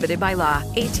where prohibited by law.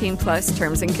 18+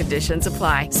 terms and conditions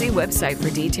apply. See website for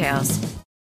details.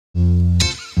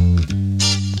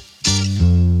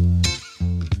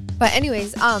 But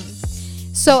anyways,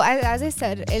 so as I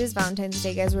said, it is Valentine's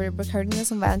Day, guys. We're recording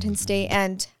this on Valentine's Day,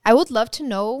 and I would love to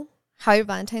know how your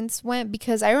Valentine's went,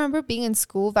 because I remember being in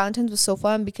school, Valentine's was so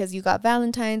fun because you got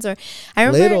Valentine's, or I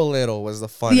remember little was the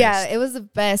funnest. Yeah, it was the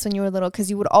best when you were little,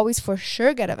 because you would always for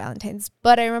sure get a Valentine's.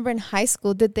 But I remember in high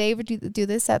school, did they ever do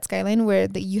this at Skyline, where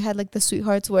you had like the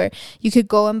sweethearts where you could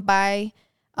go and buy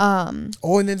and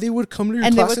then they would come to your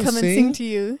and class they would come and sing to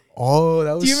you. Oh,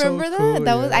 that was so cool. Do you remember that? Cool.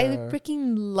 That was, I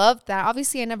freaking loved that.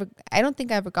 Obviously, I don't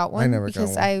think I ever got one,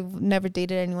 because I've never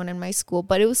dated anyone in my school,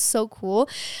 but it was so cool.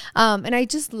 And I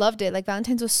just loved it. Like,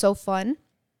 Valentine's was so fun.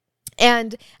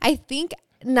 And I think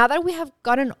now that we have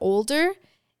gotten older,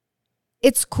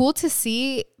 it's cool to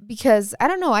see because I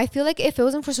don't know. I feel like if it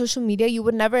wasn't for social media, you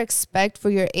would never expect for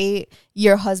your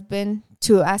 8-year husband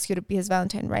to ask you to be his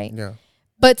Valentine, right? Yeah.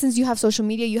 But since you have social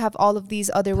media, you have all of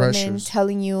these other women Pressures.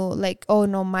 telling you like, oh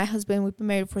no, my husband, we've been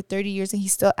married for 30 years and he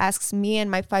still asks me and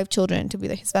my 5 children to be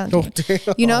his Valentine.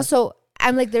 You know, so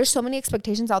I'm like, there's so many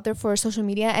expectations out there for social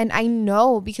media. And I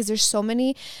know because there's so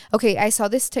many. Okay, I saw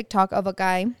this TikTok of a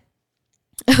guy.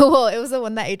 Well, it was the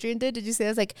one that Adrian did. Did you see it? It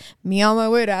was like me on my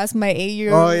way to ask my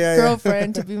 8-year-old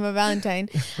girlfriend to be my Valentine.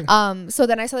 So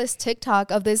then I saw this TikTok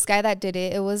of this guy that did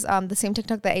it. It was the same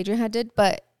TikTok that Adrian had did,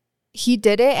 but he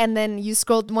did it, and then you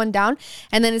scrolled one down,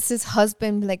 and then it's his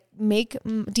husband like make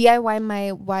DIY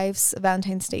my wife's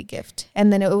Valentine's Day gift,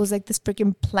 and then it was like this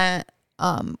freaking plant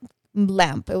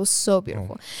lamp. It was so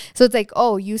beautiful. So it's like,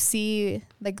 oh, you see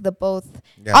like the both.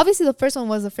 Yeah. Obviously, the first one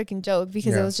was a freaking joke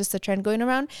because it was just a trend going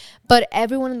around, but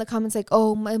everyone in the comments like,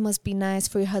 oh, it must be nice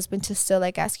for your husband to still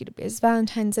like ask you to be his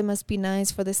Valentine's. It must be nice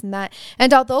for this and that.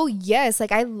 And although yes,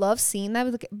 like I love seeing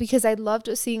that because I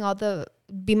loved seeing all the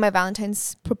Be My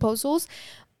Valentine's proposals,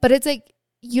 but it's like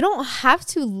you don't have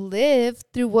to live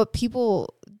through what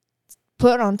people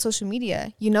put on social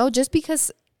media, you know, just because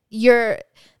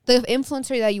the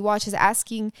influencer that you watch is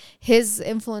asking his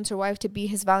influencer wife to be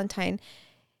his Valentine.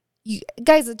 You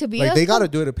guys, to be like they gotta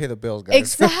do it to pay the bills, guys.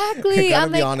 Exactly.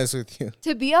 I'm be honest with you.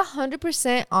 To be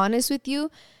 100% honest with you,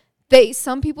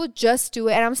 some people just do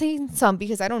it, and I'm saying some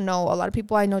because I don't know a lot of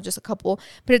people. I know just a couple,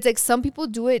 but it's like some people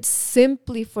do it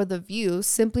simply for the views,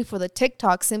 simply for the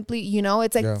TikTok, simply, you know,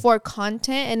 it's like for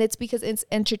content, and it's because it's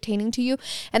entertaining to you,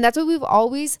 and that's what we've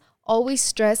always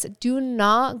stress. Do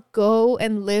not go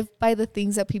and live by the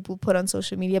things that people put on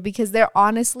social media because they're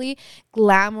honestly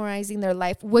glamorizing their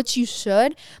life, which you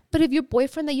should. But if your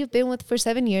boyfriend that you've been with for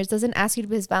 7 years doesn't ask you to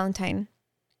be his Valentine,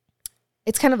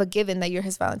 it's kind of a given that you're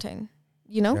his Valentine,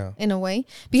 you know, in a way,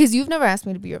 because you've never asked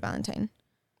me to be your Valentine.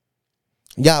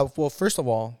 Yeah, well, first of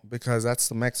all, because that's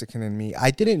the Mexican in me,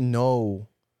 I didn't know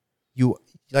you,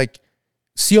 like,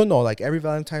 see or no, like every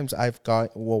Valentine's I've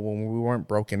got, well, when we weren't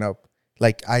broken up,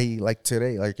 like I, like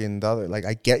today, like in the other, like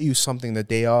I get you something the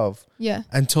day of. Yeah.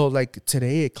 Until like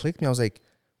today it clicked me. I was like,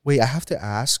 wait, I have to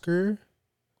ask her?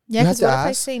 Yeah, because what if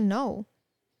I say no?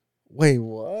 Wait,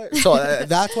 what? So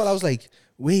that's what I was like,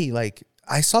 wait, like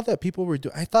I saw that people were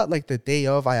doing, I thought like the day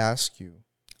of I ask you.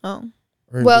 Oh.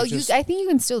 Well, I think you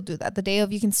can still do that. The day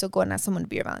of, you can still go and ask someone to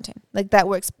be your Valentine. Like that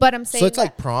works. But I'm saying, so it's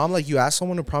like prom, like you ask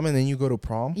someone to prom and then you go to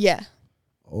prom? Yeah.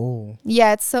 Oh.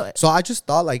 Yeah, it's so. So I just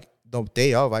thought like the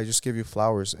day of, I just give you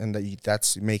flowers and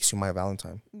that makes you my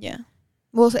Valentine. Yeah.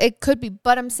 Well, it could be,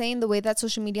 but I'm saying the way that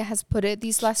social media has put it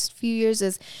these last few years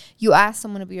is you ask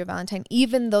someone to be your Valentine,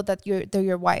 even though that they're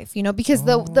your wife, you know, because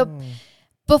the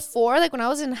before, like when I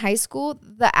was in high school,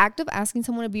 the act of asking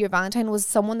someone to be your Valentine was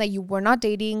someone that you were not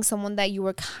dating, someone that you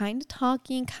were kind of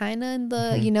talking, kind of in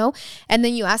the, you know, and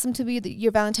then you ask them to be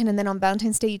your Valentine, and then on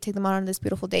Valentine's Day, you take them out on this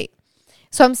beautiful date.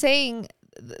 So I'm saying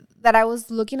that I was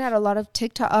looking at a lot of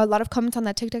comments on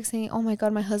that TikTok saying, oh my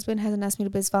God, my husband hasn't asked me to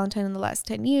be his Valentine in the last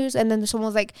 10 years. And then someone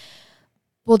was like,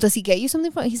 well, does he get you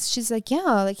something from? She's like, yeah,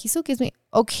 like he still gives me,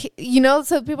 okay. You know,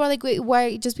 so people are like, wait,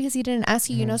 why? Just because he didn't ask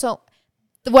you, you know? So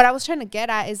what I was trying to get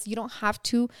at is you don't have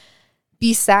to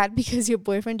be sad because your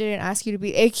boyfriend didn't ask you to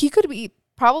be, he could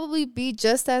probably be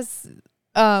just as,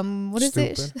 what is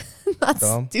it? Not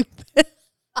dumb. Stupid.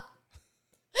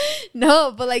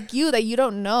 No, but like that you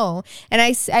don't know, and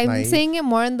I'm saying it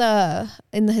more in the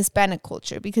Hispanic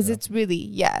culture because it's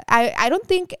really I don't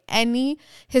think any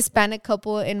Hispanic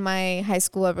couple in my high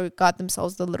school ever got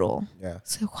themselves the little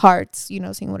hearts, you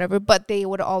know, saying whatever, but they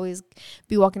would always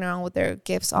be walking around with their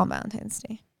gifts on Valentine's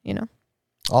Day, you know.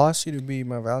 I'll ask you to be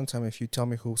my Valentine if you tell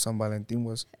me who San Valentin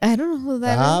was. I don't know who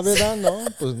that is. ¿Verdad? No,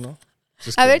 pues no.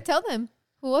 A ver, tell them.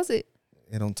 Who was it?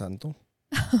 Era un santo.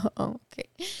 Oh, okay.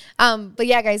 But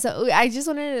yeah, guys, so I just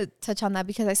wanted to touch on that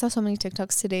because I saw so many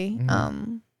TikToks today.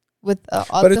 With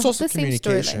all but it's also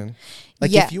communication.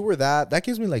 Like if you were that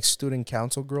gives me like student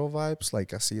council girl vibes.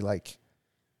 Like I see, like,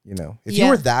 you know, if you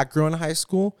were that girl in high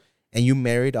school and you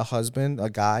married a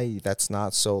guy that's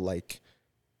not so like,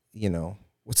 you know,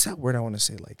 what's that word I want to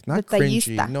say? Like not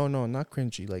cringy. No, not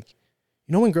cringy. Like,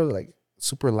 you know when girls are like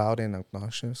super loud and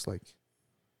obnoxious, like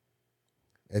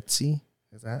Etsy.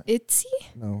 Is that Itsy?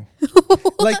 No.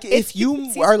 Like if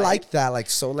you are like that, like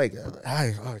so like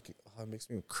it makes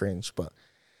me cringe, but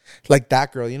like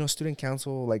that girl, you know, student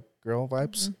council like girl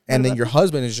vibes. And then your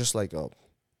husband is just like a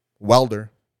welder.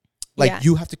 Like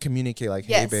you have to communicate like,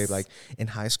 hey babe, like in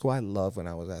high school I love when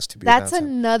I was asked to be That's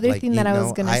another like, thing that I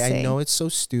was gonna say. I know it's so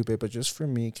stupid, but just for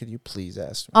me, could you please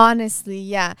ask me? Honestly,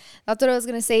 yeah. That's what I was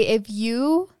gonna say. If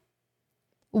you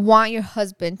want your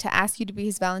husband to ask you to be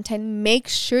his Valentine, make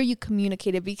sure you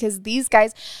communicate it, because these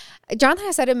guys, Jonathan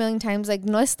has said it a million times, like,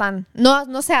 no se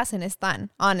hacen, están,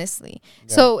 honestly.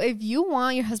 Yeah. So if you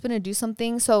want your husband to do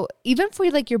something, so even for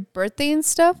like your birthday and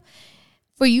stuff,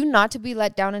 for you not to be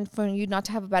let down and for you not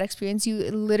to have a bad experience, you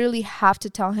literally have to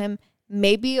tell him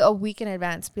maybe a week in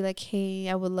advance. Be like, hey,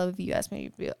 I would love if you asked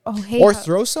me. Oh, hey. Or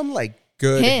throw some like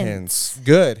good hints.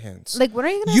 Good hints. Like, what are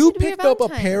you going to You picked up a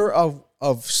pair of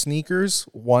sneakers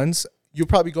once. You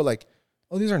probably go like,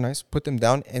 oh, these are nice. Put them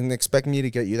down and expect me to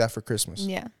get you that for Christmas.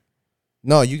 Yeah.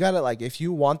 No, you got to like, if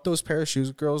you want those pair of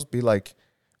shoes, girls, be like,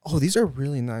 oh, these are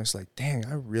really nice. Like, dang,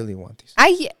 I really want these.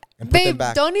 Babe,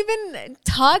 don't even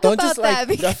talk about that,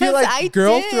 because I feel like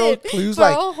girls throw clues for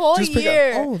like a whole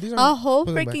year. Oh, these are a whole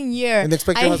freaking year. And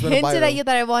expect your husband to buy them. I hinted at you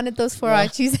that I wanted those for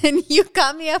Archie's, and you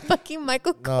got me a fucking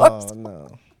Michael Kors. No.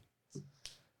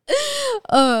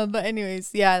 But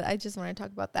anyways, yeah, I just want to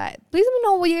talk about that. Please let me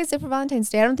know what you guys did for Valentine's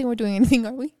Day. I don't think we're doing anything,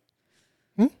 are we?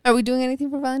 Are we doing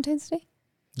anything for Valentine's Day?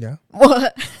 Yeah.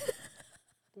 What?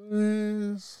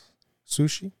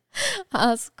 Sushi.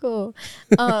 That's cool.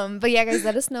 But yeah, guys,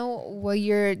 let us know what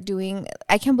you're doing.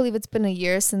 I can't believe it's been a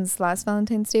year since last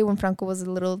Valentine's Day when Franco was a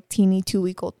little teeny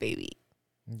 2-week-old baby.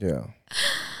 Yeah.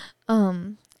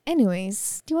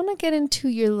 Anyways, do you want to get into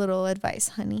your little advice,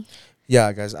 honey?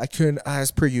 Yeah, guys, I couldn't,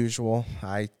 as per usual,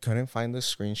 I couldn't find the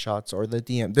screenshots or the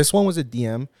DM. This one was a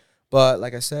DM, but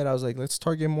like I said, I was like, let's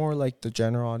target more like the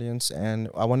general audience, and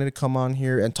I wanted to come on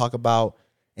here and talk about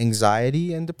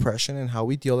anxiety and depression and how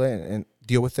we deal with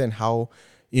it and how,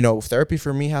 you know, therapy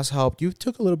for me has helped. You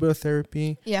took a little bit of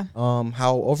therapy. Yeah.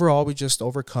 How overall we just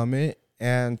overcome it.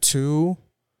 And two,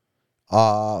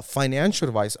 financial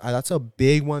advice. That's a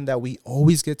big one that we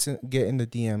always get in the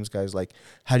DMs, guys. Like,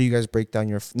 how do you guys break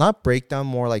down not break down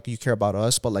more like you care about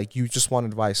us, but like you just want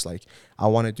advice. Like, I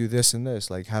want to do this and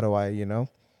this. Like, how do I, you know?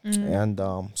 And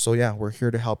so yeah, we're here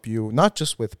to help you, not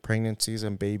just with pregnancies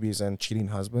and babies and cheating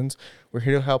husbands. We're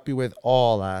here to help you with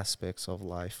all aspects of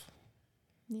life.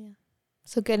 Yeah.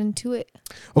 So get into it.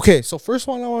 Okay, so first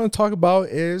one I want to talk about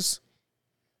is,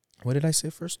 what did I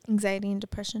say first? Anxiety and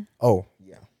depression. Oh,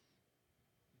 yeah.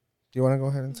 Do you want to go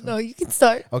ahead and start? No, you can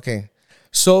start. Okay.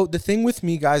 So the thing with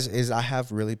me, guys, is I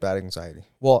have really bad anxiety.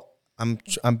 Well, I'm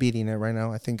beating it right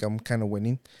now. I think I'm kind of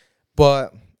winning.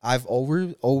 But I've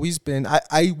always been,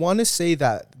 I want to say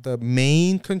that the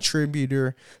main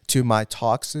contributor to my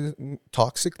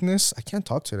toxicness, I can't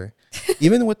talk today.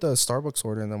 Even with the Starbucks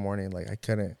order in the morning, like I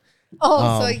couldn't.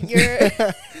 Oh, so you're.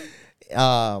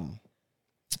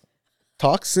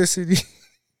 Toxicity.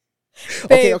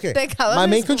 Babe, okay. My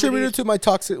main contributor to my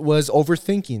toxic was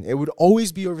overthinking. It would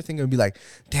always be overthinking. It would be like,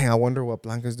 dang, I wonder what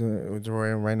Blanca's doing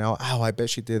right now. Oh, I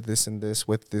bet she did this and this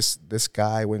with this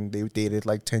guy when they dated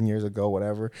like 10 years ago,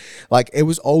 whatever. Like, it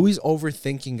was always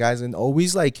overthinking, guys, and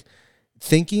always like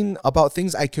thinking about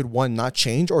things I could, one, not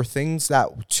change, or things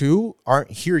that, two, aren't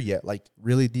here yet, like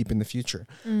really deep in the future.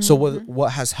 Mm-hmm. So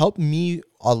what has helped me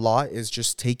a lot is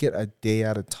just take it a day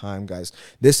at a time, guys.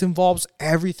 This involves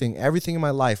everything in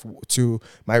my life, to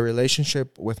my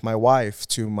relationship with my wife,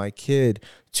 to my kid,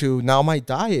 to now my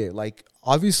diet. Like,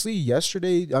 obviously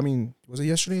yesterday, was it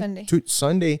yesterday?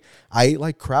 Sunday, I ate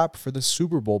like crap for the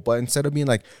Super Bowl, but instead of being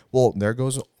like, well, there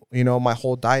goes, you know, my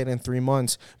whole diet in 3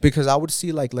 months, because I would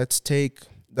see, like, let's take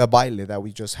the baile that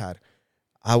we just had.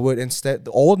 I would instead,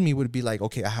 the old me would be like,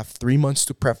 okay, I have 3 months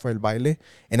to prep for el baile.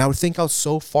 And I would think out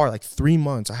so far, like 3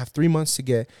 months. I have 3 months to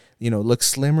get, you know, look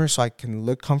slimmer so I can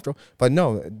look comfortable. But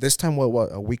no, this time, what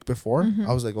a week before,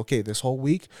 I was like, okay, this whole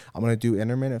week, I'm going to do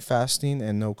intermittent fasting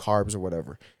and no carbs or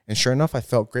whatever. And sure enough, I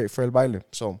felt great for el baile.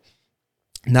 So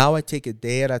now I take it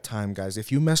day at a time, guys. If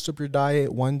you messed up your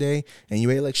diet one day and you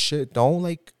ate like shit, don't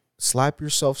like slap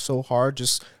yourself so hard.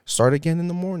 Just start again in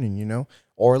the morning, you know?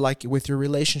 Or like with your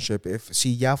relationship, if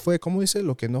si ya fue, como dice,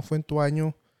 lo que no fue en tu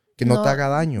año, que no te haga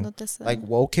daño. No like,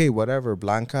 well, okay, whatever.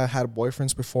 Blanca had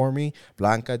boyfriends before me.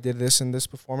 Blanca did this and this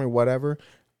before me, whatever.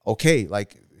 Okay,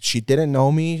 like, she didn't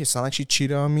know me. It's not like she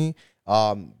cheated on me.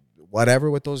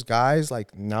 Whatever with those guys,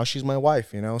 like, now she's my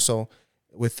wife, you know? So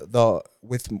with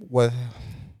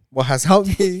what has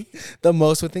helped me the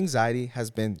most with anxiety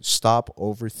has been stop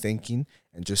overthinking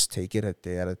and just take it a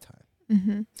day at a time.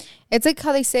 Mm-hmm. It's like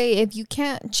how they say, if you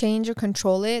can't change or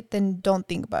control it, then don't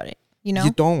think about it. You know,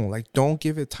 you don't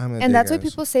give it time. And that's why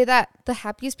people say that the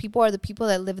happiest people are the people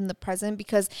that live in the present,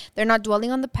 because they're not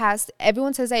dwelling on the past.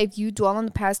 Everyone says that if you dwell on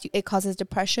the past, it causes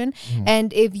depression.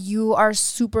 And if you are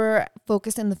super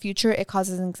focused in the future, it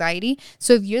causes anxiety.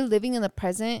 So if you're living in the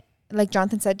present, like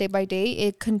Jonathan said, day by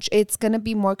day, it's going to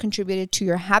be more contributed to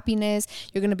your happiness.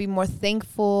 You're going to be more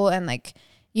thankful. And like,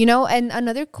 you know, and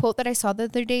another quote that I saw the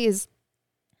other day is,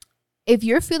 if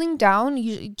you're feeling down,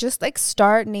 you just like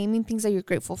start naming things that you're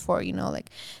grateful for, you know, like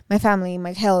my family,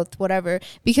 my health, whatever.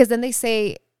 Because then they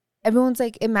say, everyone's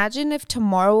like, imagine if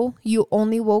tomorrow you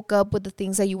only woke up with the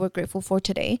things that you were grateful for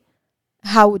today.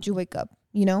 How would you wake up,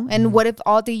 you know? And what if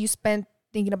all day you spent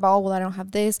thinking about, oh, well, I don't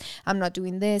have this, I'm not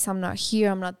doing this, I'm not here,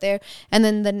 I'm not there. And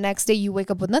then the next day you wake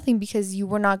up with nothing because you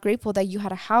were not grateful that you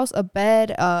had a house, a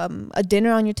bed, a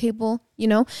dinner on your table, you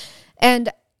know? And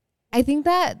I think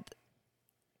that,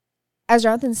 as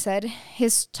Jonathan said,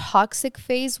 his toxic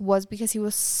phase was because he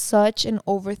was such an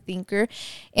overthinker.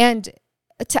 And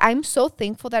I'm so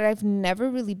thankful that I've never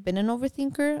really been an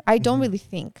overthinker. I don't really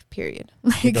think, period.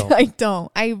 Like, I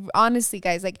don't. I honestly,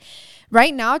 guys, like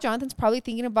right now, Jonathan's probably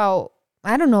thinking about,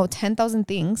 I don't know, 10,000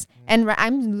 things. And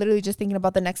I'm literally just thinking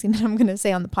about the next thing that I'm going to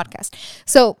say on the podcast.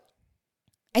 So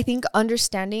I think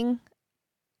understanding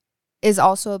is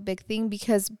also a big thing,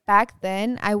 because back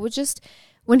then I would just,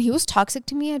 when he was toxic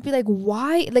to me, I'd be like,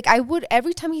 why? Like I would,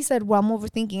 every time he said, well, I'm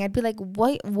overthinking, I'd be like,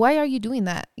 why are you doing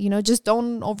that? You know, just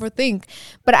don't overthink.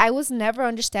 But I was never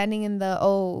understanding in the,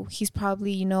 oh, he's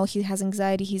probably, you know, he has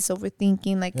anxiety, he's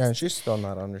overthinking. Like, yeah, and she's still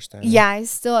not understanding. Yeah, I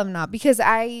still am not, because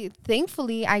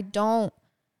thankfully, I don't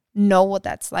know what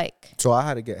that's like. So I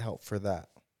had to get help for that.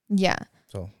 Yeah.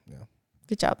 So, yeah.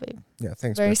 Good job, babe. Yeah,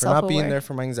 thanks, man, for not being there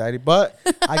for my anxiety. But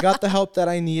I got the help that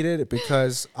I needed,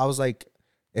 because I was like,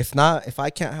 if I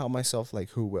can't help myself, like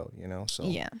who will, you know? So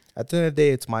yeah, at the end of the day,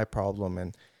 it's my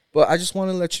problem. But I just want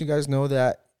to let you guys know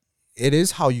that it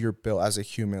is how you're built as a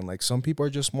human. Like some people are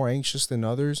just more anxious than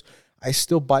others. I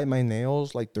still bite my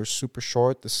nails. Like they're super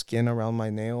short. The skin around my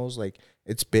nails, like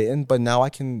it's bitten. But now I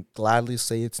can gladly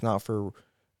say it's not for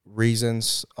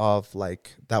reasons of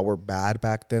like that were bad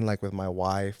back then, like with my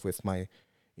wife, with my,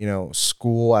 you know,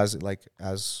 school. As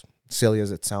silly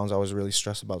as it sounds, I was really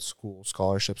stressed about school,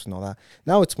 scholarships and all that.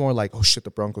 Now it's more like, oh shit,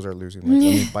 the Broncos are losing, like let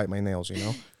me bite my nails, you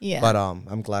know? Yeah. But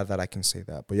I'm glad that I can say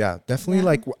that. But yeah, definitely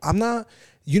like I'm not,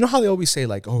 you know how they always say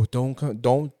like, oh,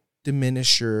 don't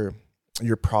diminish your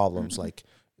problems. Like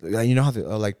you know how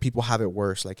like people have it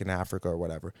worse, like in Africa or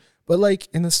whatever. But like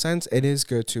in a sense, it is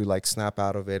good to like snap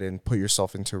out of it and put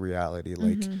yourself into reality.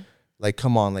 Like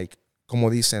come on, like como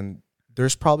dicen,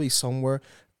 there's probably somewhere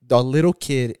a little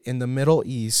kid in the Middle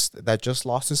East that just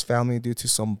lost his family due to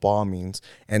some bombings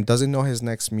and doesn't know his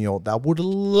next meal that would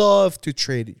love to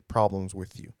trade problems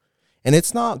with you. And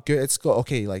it's not good. It's good.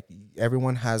 Okay, like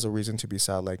everyone has a reason to be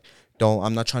sad. Like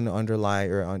I'm not trying to underlie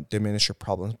or diminish your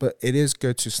problems, but it is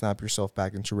good to snap yourself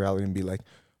back into reality and be like,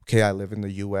 okay, I live in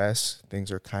the US.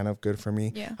 Things are kind of good for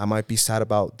me. Yeah. I might be sad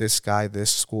about this guy,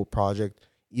 this school project,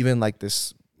 even like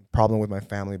this problem with my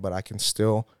family, but I can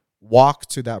still walk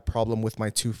to that problem with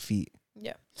my 2 feet.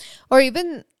 Yeah. Or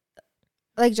even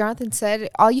like Jonathan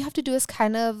said, all you have to do is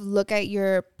kind of look at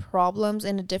your problems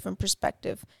in a different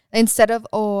perspective. Instead of,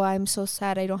 oh, I'm so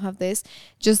sad I don't have this.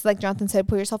 Just like Jonathan said,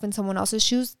 put yourself in someone else's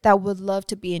shoes that would love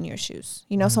to be in your shoes.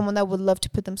 You know, someone that would love to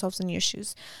put themselves in your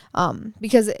shoes.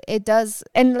 Because it does.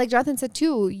 And like Jonathan said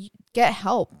too, get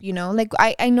help, you know? Like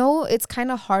I know it's kind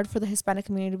of hard for the Hispanic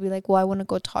community to be like, well, I want to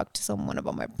go talk to someone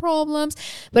about my problems.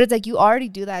 But it's like you already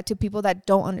do that to people that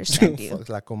don't understand you.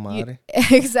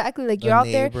 Exactly. Like you're out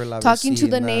there talking to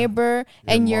the neighbor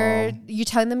and you're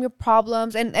telling them your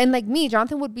problems. And like me,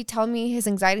 Jonathan would be telling me his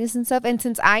anxieties and stuff. And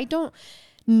since I don't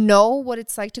know what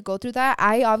it's like to go through that,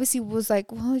 I obviously was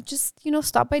like, well, just, you know,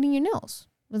 stop biting your nails.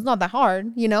 It's not that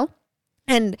hard, you know?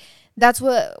 And that's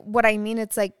what I mean.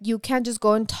 It's like you can't just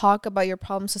go and talk about your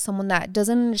problems to someone that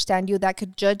doesn't understand you, that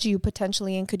could judge you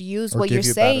potentially and could use what you're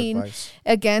saying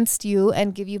against you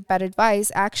and give you bad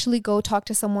advice. Actually go talk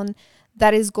to someone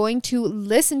that is going to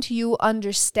listen to you,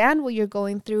 understand what you're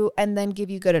going through, and then give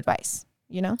you good advice,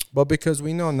 you know? But because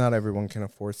we know not everyone can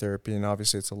afford therapy, and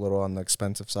obviously it's a little on the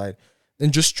expensive side,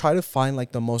 then just try to find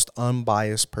like the most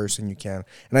unbiased person you can.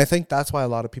 And I think that's why a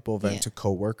lot of people vent to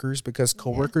coworkers, because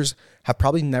coworkers have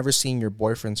probably never seen your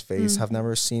boyfriend's face, have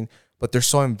never seen, but they're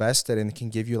so invested and can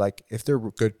give you like, if they're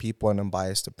good people, an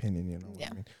unbiased opinion, you know what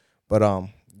I mean? But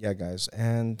yeah, guys.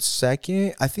 And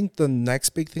second, I think the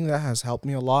next big thing that has helped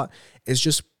me a lot is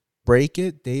just break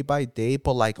it day by day,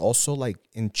 but like also like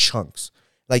in chunks.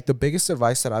 Like the biggest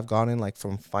advice that I've gotten like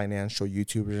from financial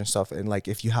YouTubers and stuff, and like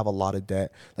if you have a lot of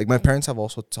debt, like my parents have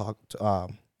also talked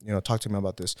to me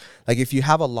about this. Like if you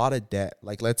have a lot of debt,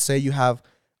 like let's say you have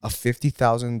a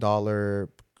 $50,000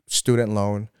 student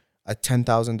loan, a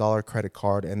 $10,000 credit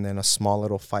card, and then a small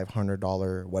little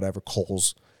 $500 whatever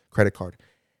Kohl's credit card.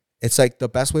 It's like the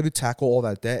best way to tackle all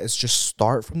that debt is just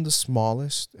start from the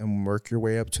smallest and work your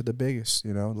way up to the biggest,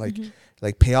 you know,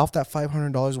 like pay off that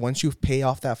 $500. Once you pay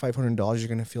off that $500, you're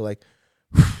going to feel like,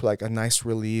 like a nice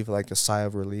relief, like a sigh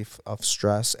of relief of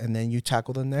stress, and then you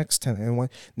tackle the next 10 and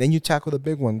then you tackle the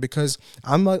big one. Because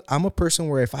I'm a person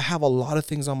where if I have a lot of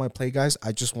things on my plate, guys,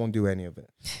 I just won't do any of it.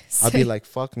 I'll be like,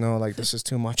 fuck no, like this is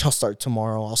too much. I'll start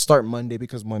tomorrow. I'll start Monday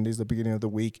because Monday's the beginning of the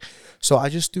week. So I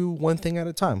just do one thing at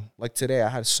a time. Like today, I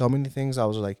had so many things. I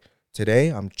was like, today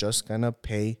I'm just gonna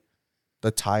pay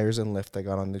the tires and lift I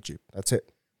got on the Jeep. That's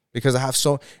it. Because I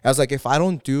was like, if I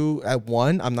don't do at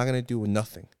one, I'm not going to do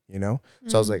nothing, you know?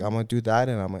 So I was like, I'm going to do that.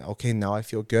 And I'm like, okay, now I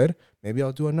feel good. Maybe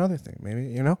I'll do another thing. Maybe,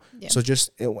 you know? Yeah. So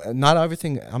not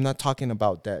everything. I'm not talking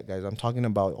about that, guys. I'm talking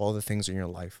about all the things in your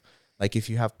life. Like if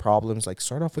you have problems, like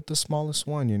start off with the smallest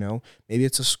one, you know? Maybe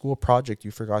it's a school project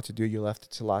you forgot to do. You left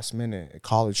it to last minute, a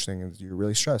college thing, and you're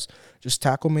really stressed. Just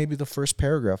tackle maybe the first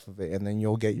paragraph of it, and then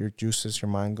you'll get your juices, your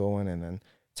mind going, and then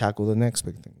tackle the next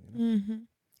big thing. You know? Mm-hmm.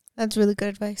 That's really good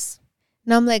advice.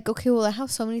 Now I'm like, okay, well, I have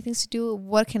so many things to do.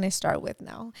 What can I start with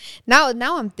now?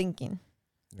 Now I'm thinking.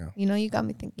 Yeah. You know, you got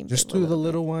me thinking. Just do the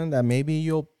little one that maybe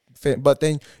you'll fit. But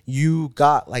then you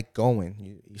got like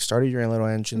going. You started your little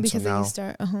engine. Because so now, you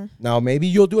start. Now maybe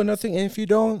you'll do another thing. And if you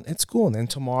don't, it's cool. And then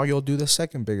tomorrow you'll do the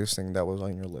second biggest thing that was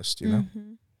on your list, you know?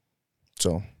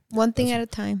 So. One thing at a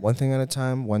time. One thing at a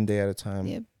time. One day at a time.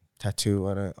 Yep. Tattoo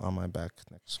on my back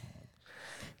next month.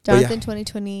 Jonathan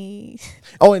 2020.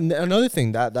 Oh, and another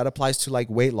thing that applies to like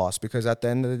weight loss, because at the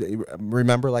end of the day,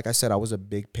 remember, like I said, I was a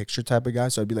big picture type of guy.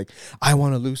 So I'd be like, I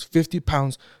want to lose 50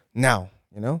 pounds now,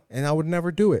 you know, and I would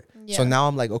never do it. Yeah. So now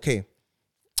I'm like, okay,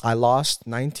 I lost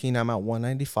 19. I'm at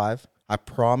 195. I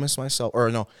promised myself, or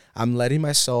no, I'm letting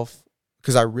myself,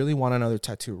 because I really want another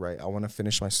tattoo, right? I want to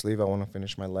finish my sleeve. I want to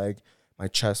finish my leg, my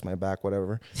chest, my back,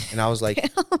 whatever. And I was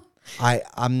like,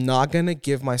 I'm not going to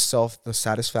give myself the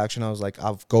satisfaction. I was like,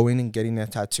 of going and getting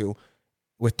that tattoo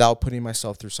without putting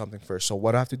myself through something first. So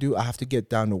what I have to do, I have to get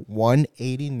down to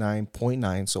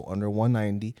 189.9, so under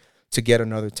 190, to get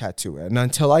another tattoo. And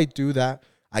until I do that,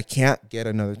 I can't get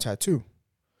another tattoo.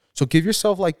 So give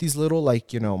yourself like these little,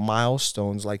 like, you know,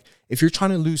 milestones. Like if you're trying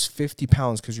to lose 50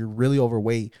 pounds because you're really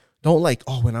overweight, don't like,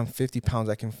 oh, when I'm 50 pounds,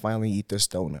 I can finally eat this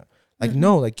donut. Like,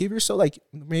 no, like give yourself like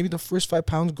maybe the first 5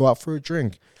 pounds, go out for a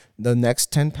drink. The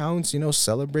next 10 pounds, you know,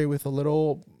 celebrate with a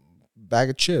little bag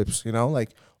of chips, you know,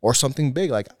 like, or something big.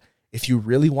 Like if you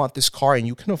really want this car and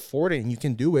you can afford it and you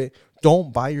can do it,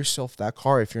 don't buy yourself that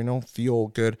car. If you don't feel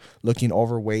good looking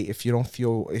overweight, if you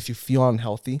feel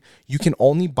unhealthy, you can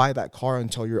only buy that car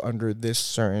until you're under this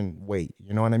certain weight.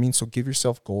 You know what I mean? So give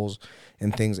yourself goals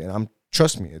and things. And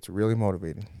trust me, it's really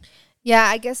motivating. Yeah,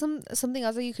 I guess something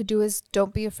else that you could do is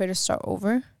don't be afraid to start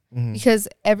over. Mm-hmm. Because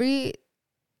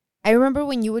I remember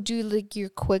when you would do like your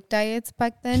quick diets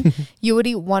back then, you would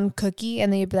eat one cookie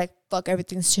and then you'd be like, fuck,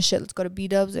 everything's just shit. Let's go to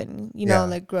B-Dubs and, you know,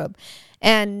 like grub.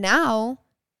 And now,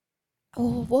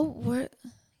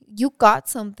 you got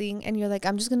something and you're like,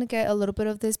 I'm just going to get a little bit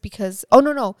of this because,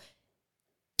 no.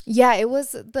 Yeah, it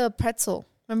was the pretzel.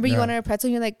 Remember you wanted a pretzel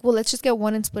and you're like, well, let's just get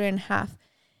one and split it in half.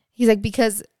 He's like,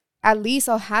 because at least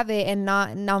I'll have it and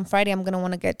not on Friday I'm going to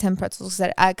want to get 10 pretzels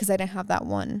because I didn't have that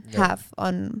one half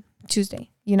on Tuesday,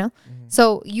 you know? Mm-hmm.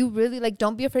 So you really like,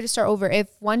 don't be afraid to start over. If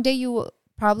one day you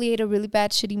probably ate a really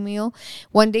bad shitty meal,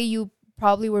 one day you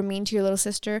probably were mean to your little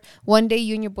sister, one day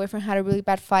you and your boyfriend had a really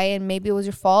bad fight and maybe it was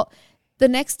your fault, the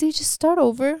next day just start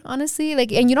over, honestly.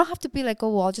 Like, and you don't have to be like, oh,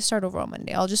 well, I'll just start over on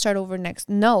Monday, I'll just start over next.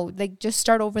 No, like just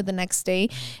start over the next day.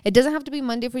 It doesn't have to be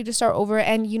Monday for you to start over.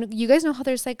 And you guys know how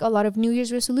there's like a lot of New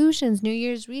Year's resolutions, New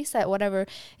Year's reset, whatever.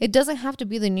 It doesn't have to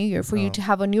be the new year for you to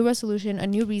have a new resolution, a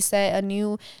new reset, a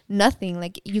new nothing.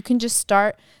 Like you can just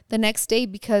start the next day,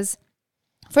 because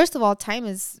first of all, time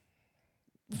is,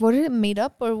 what is it made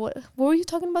up, or what were you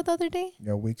talking about the other day?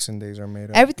 Yeah, weeks and days are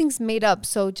made up. Everything's made up.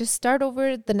 So just start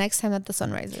over the next time that the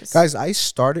sun rises. Guys,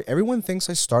 everyone thinks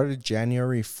I started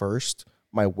January 1st,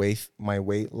 my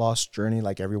weight loss journey,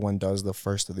 like everyone does the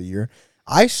first of the year.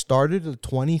 I started the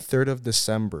 23rd of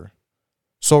December.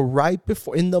 So right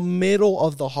before, in the middle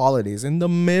of the holidays, I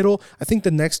think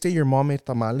the next day your mom made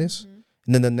tamales. Mm-hmm.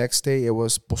 And then the next day it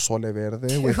was pozole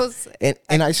verde.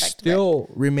 And I still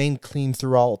remained clean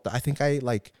throughout. I think I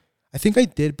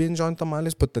did binge on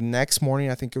tamales, but the next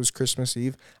morning, I think it was Christmas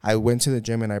Eve, I went to the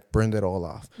gym and I burned it all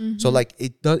off. Mm-hmm. So like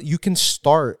you can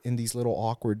start in these little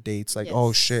awkward dates, like,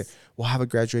 oh shit, we'll have a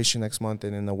graduation next month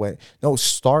and in the way. No,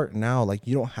 start now. Like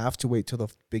you don't have to wait till the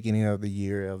beginning of the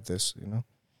year of this, you know?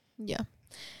 Yeah.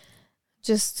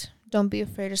 Just don't be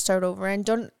afraid to start over.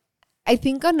 And I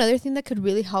think another thing that could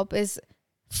really help is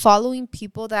following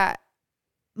people that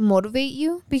motivate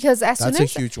you, because that's a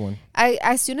huge one.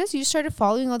 As soon as you started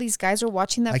following all these guys or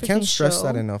watching that, I can't stress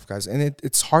that enough, guys. And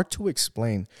it's hard to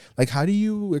explain. Like, how do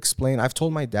you explain? I've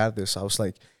told my dad this. I was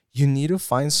like, you need to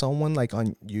find someone like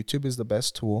on YouTube is the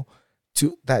best tool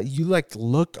to that you like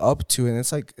look up to. And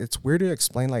it's like, it's weird to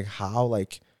explain like how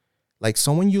like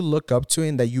someone you look up to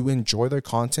and that you enjoy their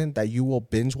content, that you will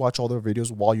binge watch all their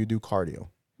videos while you do cardio.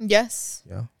 Yes.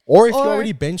 Yeah. Or if you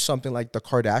already binge something like the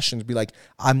Kardashians, be like,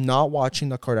 I'm not watching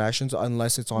the Kardashians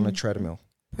unless it's on a treadmill.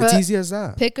 It's easy as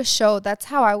that. Pick a show. That's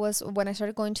how I was when I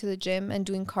started going to the gym and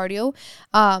doing cardio.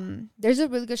 There's a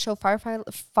really good show,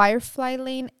 Firefly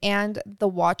Lane and The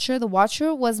Watcher. The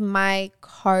Watcher was my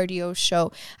cardio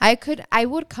show. I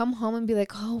would come home and be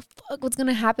like, oh fuck, what's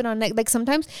gonna happen on next? Like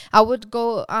sometimes I would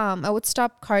go, I would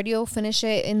stop cardio, finish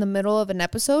it in the middle of an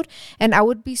episode, and I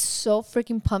would be so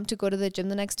freaking pumped to go to the gym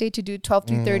the next day to do 12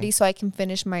 to 30 so I can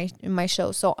finish my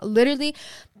show. So literally,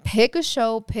 pick a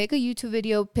show, pick a YouTube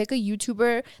video, pick a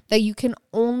YouTuber that you can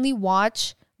only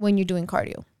watch when you're doing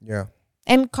cardio. Yeah.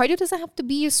 And cardio doesn't have to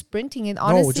be you sprinting. And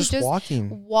honestly, just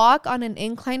walking. Walk on an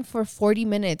incline for 40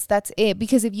 minutes. That's it.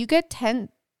 Because if you get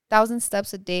 10,000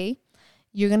 steps a day,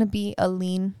 you're going to be a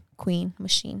lean queen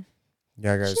machine.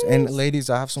 Yeah, guys. Jeez. And ladies,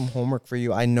 I have some homework for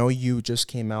you. I know you just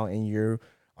came out and you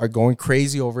are going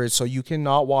crazy over it. So you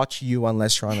cannot watch you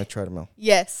unless you're on a treadmill.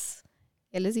 Yes.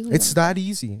 It's that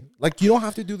easy. Like, you don't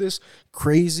have to do this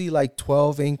crazy, like,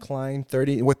 12 incline,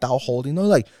 30 without holding. No,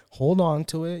 like, hold on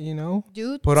to it, you know?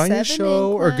 Dude, put on your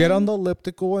show incline. Or get on the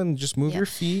elliptical and just move your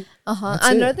feet.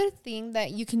 Another thing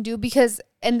that you can do, because,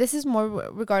 and this is more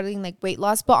regarding, like, weight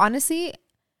loss, but honestly,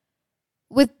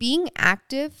 with being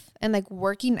active and like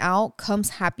working out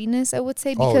comes happiness, I would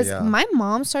say, because my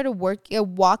mom started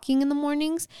walking in the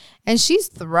mornings and she's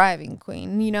thriving,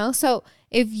 queen, you know? So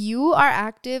if you are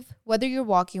active, whether you're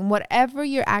walking, whatever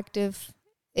your active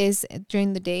is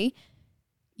during the day,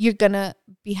 you're going to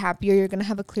be happier. You're going to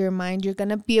have a clearer mind. You're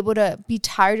going to be able to be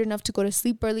tired enough to go to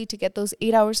sleep early to get those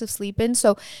 8 hours of sleep in.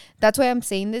 So that's why I'm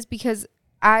saying this, because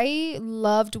I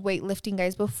loved weightlifting,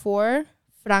 guys, before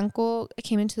Franco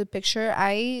came into the picture.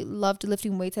 I loved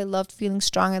lifting weights. I loved feeling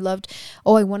strong. I loved,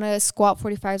 I want to squat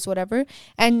 45s, whatever.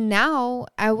 And now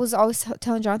I was always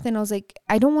telling Jonathan, I was like,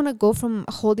 I don't want to go from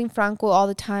holding Franco all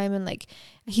the time and like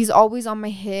he's always on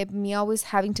my hip, me always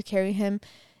having to carry him,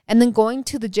 and then going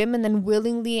to the gym and then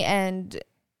willingly and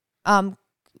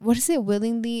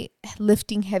willingly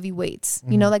lifting heavy weights.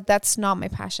 You know, like that's not my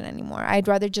passion anymore. I'd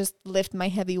rather just lift my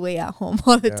heavy weight at home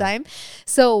all the time.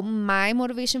 So my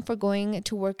motivation for going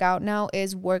to work out now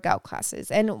is workout classes,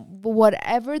 and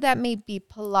whatever that may be,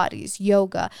 Pilates,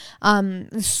 yoga,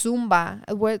 Zumba.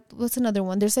 What's another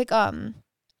one? There's like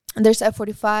there's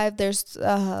F45, there's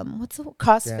what's the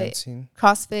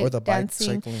CrossFit or the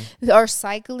dancing,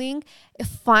 cycling.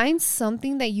 Find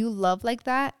something that you love like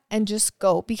that and just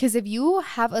go, because if you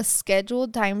have a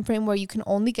scheduled time frame where you can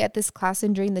only get this class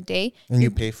in during the day and you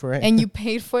pay for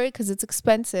it because it's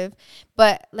expensive,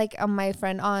 but like my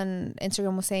friend on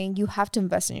Instagram was saying, you have to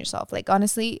invest in yourself. Like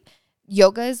honestly,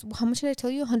 yoga is, how much did I tell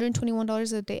you?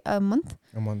 $121 a month.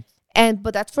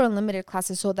 But that's for unlimited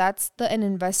classes. So that's an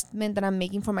investment that I'm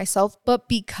making for myself. But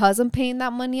because I'm paying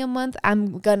that money a month,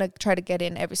 I'm going to try to get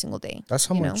in every single day. That's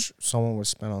how much someone would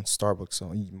spend on Starbucks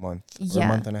a month, or a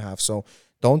month and a half. So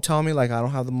don't tell me like I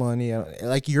don't have the money.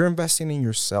 Like, you're investing in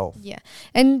yourself. Yeah.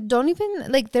 And don't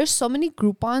even, like, there's so many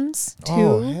Groupons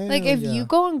too. Like if you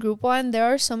go on Groupon, there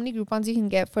are so many Groupons you can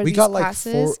get for these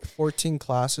classes. We got like 14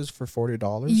 classes for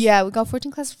 $40. Yeah, we got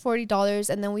 14 classes for $40.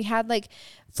 And then we had like,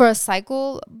 for a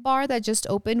cycle bar that just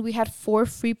opened, we had 4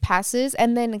 free passes.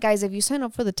 And then, guys, if you sign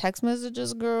up for the text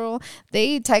messages, girl,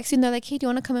 they text you and they're like, hey, do you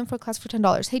want to come in for a class for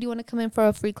 $10? Hey, do you want to come in for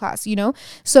a free class? You know?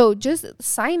 So just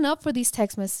sign up for these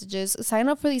text messages, sign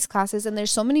up for these classes. And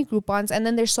there's so many Groupons. And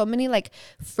then there's so many like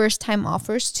first time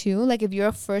offers too. Like if you're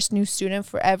a first new student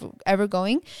for ever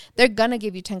going, they're going to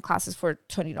give you 10 classes for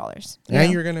 $20.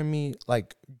 And you're going to meet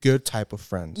like good type of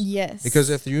friends. Yes. Because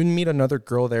if you meet another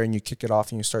girl there and you kick it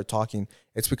off and you start talking,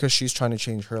 it's because she's trying to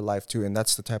change her life too, and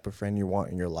that's the type of friend you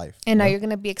want in your life. And now you're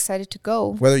gonna be excited to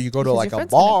go. Whether you go to like a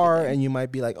bar and you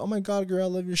might be like, "Oh my God, girl, I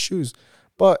love your shoes,"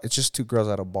 but it's just 2 girls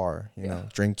at a bar, you know,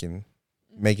 drinking,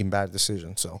 making bad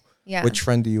decisions. So, which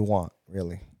friend do you want,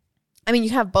 really? I mean, you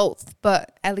have both,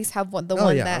 but at least have one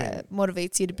that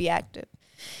motivates you to be active.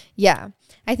 Yeah,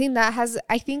 I think that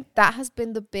has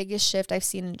been the biggest shift I've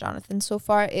seen in Jonathan so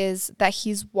far, is that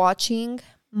he's watching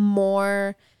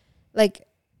more like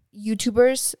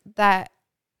YouTubers that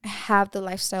have the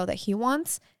lifestyle that he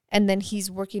wants, and then he's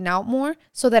working out more.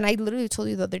 So then I literally told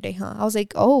you the other day, I was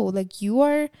like, oh, like you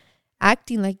are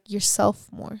acting like yourself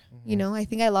more. You know, I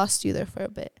think I lost you there for a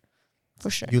bit, for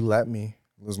sure. You let me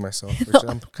lose myself, which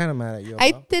I'm kind of mad at you about.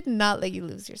 I did not let you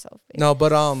lose yourself, babe. No,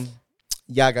 but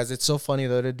Yeah, guys, it's so funny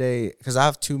the other day because I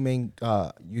have two main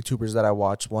YouTubers that I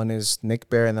watch. One is Nick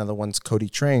Bear and the other one's Cody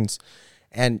Trains.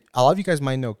 And a lot of you guys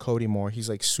might know Cody more. He's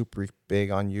like super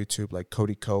big on YouTube, like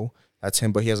Cody Co. That's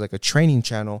him, but he has like a training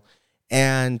channel.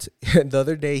 And the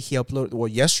other day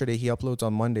yesterday he uploads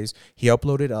on Mondays. He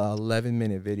uploaded a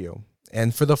 11-minute video.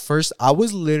 And for the first, I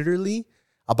was literally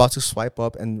about to swipe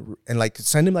up and like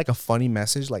send him like a funny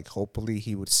message, like hopefully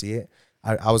he would see it.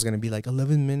 I was going to be like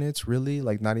 11 minutes, really?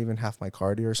 Like not even half my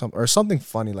cardio or something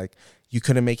funny. Like you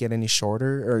couldn't make it any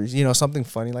shorter or, you know, something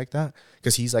funny like that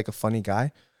because he's like a funny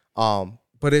guy.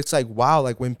 But it's like, wow,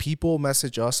 like when people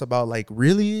message us about like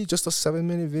really just a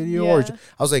 7-minute video or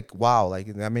I was like, wow, like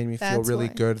that made me feel really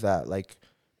good that like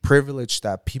privileged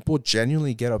that people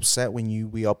genuinely get upset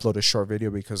when we upload a short video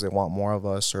because they want more of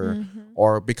us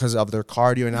or because of their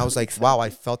cardio. And I was like, wow, I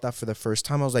felt that for the first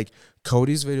time. I was like,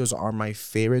 Cody's videos are my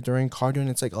favorite during cardio. And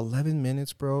it's like 11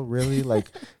 minutes, bro. Really?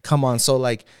 Like, come on. So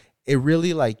like, it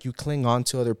really like you cling on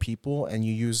to other people and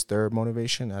you use their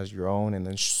motivation as your own. And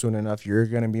then soon enough, you're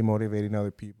going to be motivating other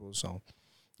people. So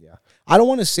yeah, I don't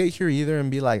want to sit here either and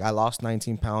be like, I lost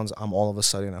 19 pounds. I'm all of a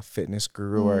sudden a fitness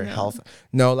guru or health.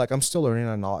 No, like I'm still learning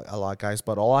a lot, guys.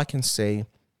 But all I can say,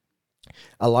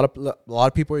 a lot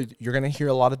of people, you're going to hear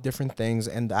a lot of different things.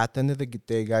 And at the end of the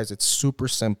day, guys, it's super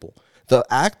simple. The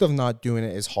act of not doing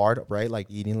it is hard, right? Like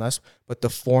eating less. But the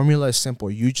formula is simple.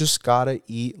 You just got to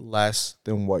eat less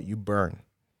than what you burn.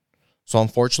 So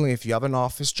unfortunately, if you have an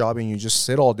office job and you just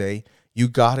sit all day, you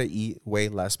got to eat way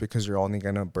less because you're only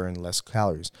going to burn less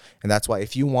calories. And that's why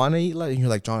if you want to eat less, and you're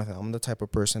like, Jonathan, I'm the type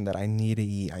of person that I need to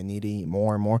eat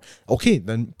more and more. Okay,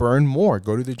 then burn more.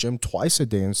 Go to the gym twice a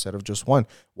day instead of just one.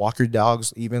 Walk your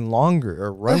dogs even longer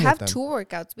or run with them. Or have 2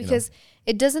 workouts because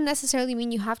it doesn't necessarily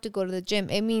mean you have to go to the gym.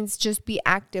 It means just be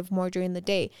active more during the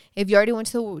day. If you already went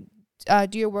to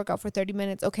do your workout for 30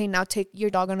 minutes. Okay, now take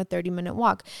your dog on a 30-minute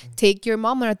walk. Take your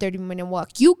mom on a 30-minute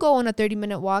walk. You go on a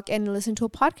 30-minute walk and listen to a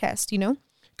podcast, you know?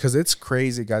 Because it's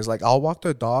crazy, guys. Like, I'll walk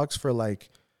the dogs for, like,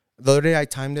 the other day I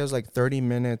timed it was, like, 30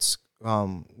 minutes.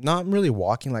 Not really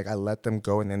walking. Like, I let them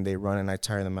go, and then they run, and I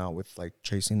tire them out with, like,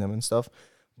 chasing them and stuff.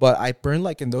 But I burned,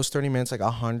 like, in those 30 minutes, like,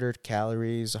 100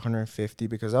 calories, 150,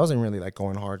 because I wasn't really, like,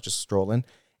 going hard, just strolling.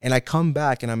 And I come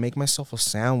back, and I make myself a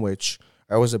sandwich,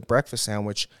 or it was a breakfast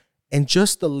sandwich, and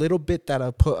just the little bit that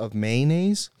I put of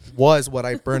mayonnaise was what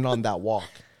I burned on that walk.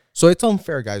 So it's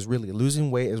unfair, guys, really.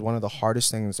 Losing weight is one of the hardest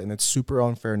things, and it's super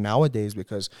unfair nowadays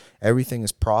because everything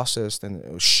is processed and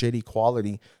shitty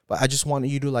quality. But I just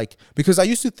wanted you to, like, because I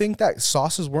used to think that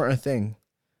sauces weren't a thing.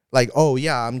 Like, oh,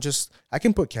 yeah, I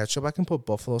can put ketchup, I can put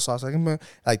buffalo sauce, I can put,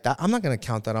 like, that. I'm not going to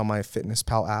count that on my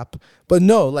FitnessPal app. But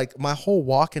no, like, my whole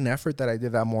walk and effort that I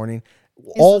did that morning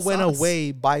all went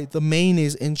away by the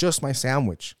mayonnaise in just my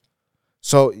sandwich.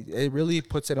 So it really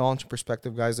puts it all into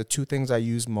perspective, guys. The 2 things I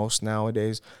use most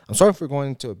nowadays. I'm sorry for going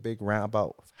into a big rant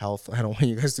about health. I don't want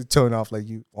you guys to tone off like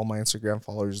all my Instagram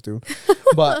followers do.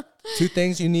 But 2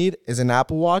 things you need is an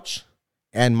Apple Watch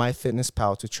and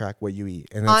MyFitnessPal to track what you eat.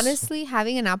 And honestly,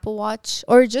 having an Apple Watch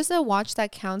or just a watch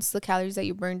that counts the calories that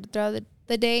you burned throughout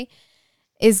the day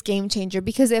is game changer.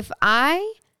 Because if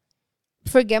I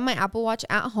forget my Apple Watch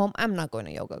at home, I'm not going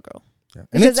to yoga, girl. Yeah.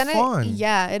 And it's fun.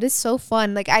 It is so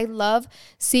fun. Like, I love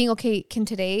seeing, okay, can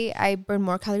today I burn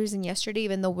more calories than yesterday,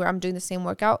 even though I'm doing the same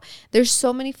workout? There's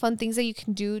so many fun things that you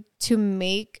can do to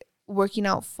make working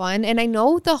out fun. And I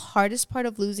know the hardest part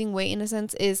of losing weight, in a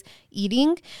sense, is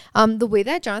eating. The way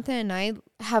that Jonathan and I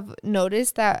have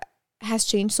noticed that has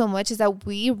changed so much is that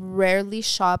we rarely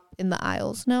shop in the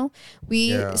aisles now.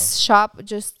 We shop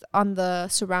just on the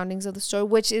surroundings of the store,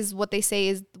 which is what they say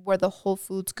is where the whole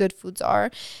foods, good foods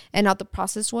are, and not the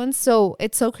processed ones. So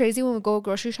it's so crazy when we go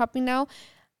grocery shopping now.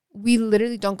 We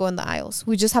literally don't go in the aisles.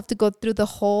 We just have to go through the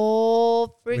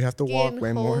whole freaking we have to walk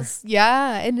way more.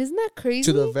 Yeah, and isn't that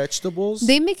crazy? To the vegetables.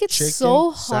 They make it chicken, so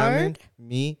hard. Salmon,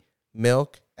 meat,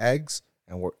 milk, eggs,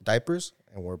 and diapers.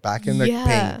 And we're back in the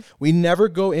pain. We never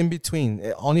go in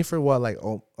between. Only for what, like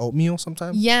oatmeal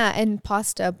sometimes? Yeah, and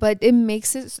pasta. But it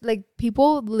makes it like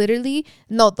people literally,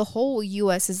 the whole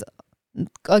U.S. is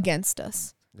against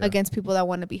us, against people that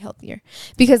want to be healthier.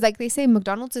 Because like they say,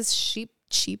 McDonald's is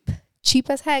cheap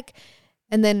as heck.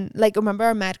 And then like, remember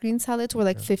our Mad Green salads were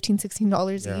like $15,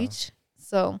 $16 each.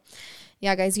 So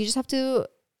yeah, guys, you just have to...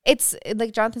 It's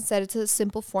like Jonathan said, it's a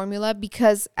simple formula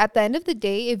because at the end of the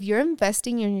day, if you're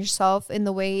investing in yourself in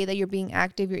the way that you're being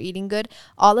active, you're eating good,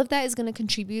 all of that is going to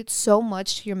contribute so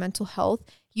much to your mental health.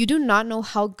 You do not know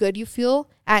how good you feel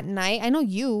at night. I know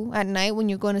you at night when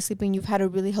you're going to sleep and you've had a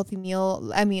really healthy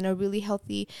meal, a really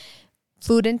healthy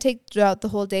food intake throughout the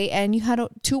whole day, and you had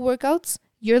 2 workouts,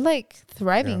 you're like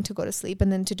thriving to go to sleep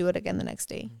and then to do it again the next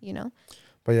day, you know?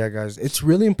 But yeah, guys, it's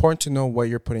really important to know what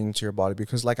you're putting into your body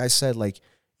because, like I said, like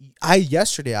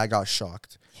yesterday I got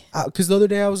shocked because the other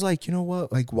day I was like, you know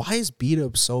what? Like, why is beat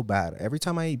ups so bad? Every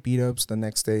time I eat beat ups, the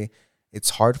next day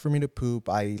it's hard for me to poop.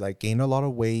 I like gain a lot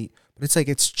of weight, but it's like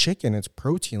it's chicken, it's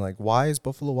protein. Like, why is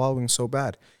Buffalo Wild Wings so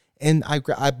bad? And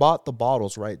I bought the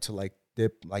bottles, right, to like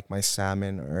dip like my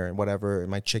salmon or whatever,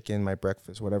 my chicken, my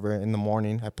breakfast, whatever. In the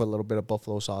morning, I put a little bit of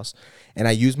buffalo sauce, and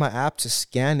I used my app to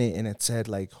scan it, and it said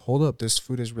like, hold up, this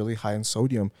food is really high in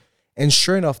sodium. And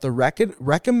sure enough, the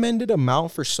recommended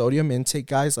amount for sodium intake,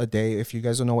 guys, a day, if you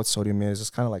guys don't know what sodium is, it's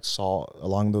kind of like salt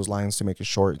along those lines to make it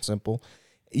short and simple.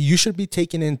 You should be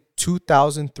taking in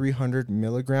 2,300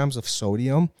 milligrams of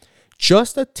sodium.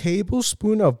 Just a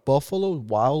tablespoon of Buffalo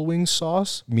Wild Wings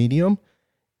sauce, medium,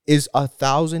 is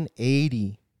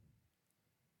 1,080.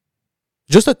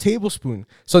 Just a tablespoon.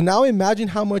 So now imagine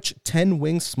how much 10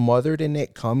 wings smothered in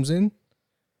it comes in.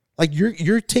 Like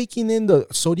you're taking in the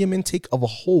sodium intake of a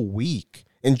whole week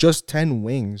in just 10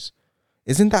 wings.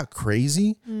 Isn't that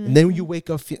crazy? And then you wake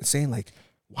up saying like,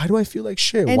 why do I feel like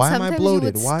shit? And why am I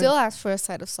bloated? You would Why still ask for a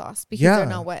side of sauce because they're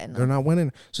not wet enough. They're not wet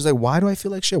enough. So it's like, why do I feel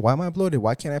like shit? Why am I bloated?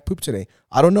 Why can't I poop today?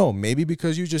 I don't know. Maybe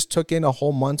because you just took in a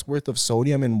whole month's worth of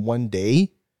sodium in one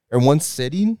day or one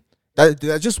sitting.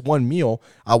 That's just one meal.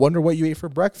 I wonder what you ate for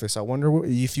breakfast. I wonder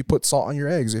if you put salt on your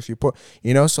eggs. If you put,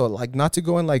 so like not to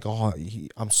go in like, oh,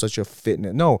 I'm such a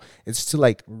fitness. No, it's to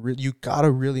like, you got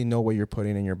to really know what you're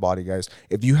putting in your body, guys.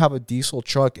 If you have a diesel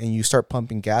truck and you start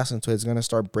pumping gas into it, it's going to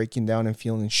start breaking down and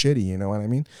feeling shitty. You know what I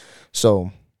mean?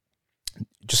 So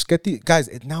just get guys,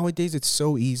 nowadays it's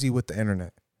so easy with the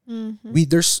internet.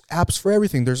 There's apps for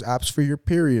everything. There's apps for your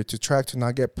period to track to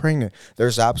not get pregnant.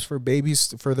 There's apps for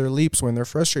babies for their leaps when they're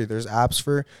frustrated. There's apps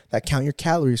for that count your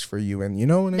calories for you, and you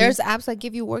know what I mean? There's apps that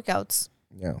give you workouts.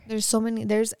 Yeah. There's so many.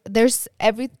 There's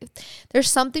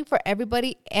something for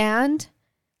everybody, and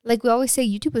like we always say,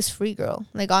 YouTube is free, girl.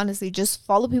 Like honestly, just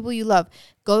follow people you love.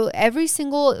 Every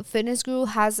single fitness guru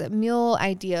has meal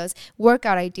ideas,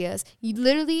 workout ideas.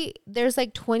 There's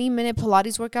like 20-minute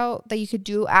Pilates workout that you could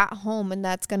do at home, and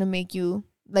that's gonna make you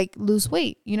like lose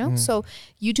weight, So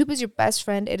YouTube is your best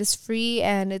friend. It is free,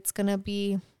 and it's gonna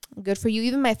be good for you.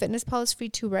 Even MyFitnessPal is free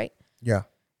too, right? Yeah.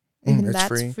 Even it's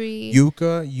that's free.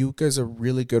 Yuka is a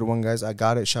really good one, guys. I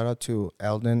got it. Shout out to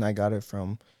Eldon. I got it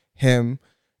from him.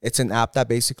 It's an app that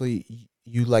basically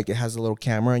it has a little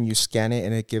camera and you scan it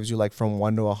and it gives you like from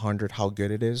 1 to 100 how good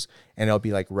it is. And it'll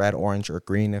be like red, orange, or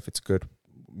green if it's good,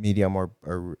 medium, or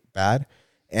bad.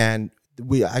 And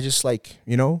I just like,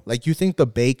 like you think the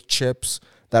baked chips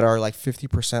that are like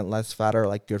 50% less fat are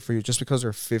like good for you just because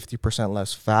they're 50%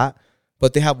 less fat,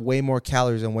 but they have way more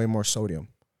calories and way more sodium.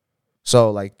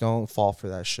 So, like, don't fall for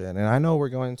that shit. And I know we're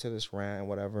going into this rant and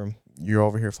whatever. You're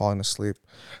over here falling asleep.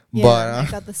 Yeah, but, I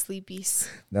got the sleepies.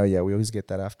 No, yeah, we always get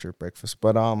that after breakfast.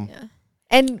 But, yeah.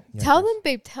 And tell them,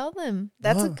 babe, tell them.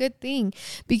 That's a good thing.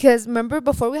 Because remember,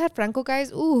 before we had Franco,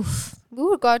 guys, we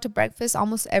would go out to breakfast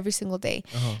almost every single day.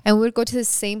 And we would go to the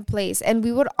same place. And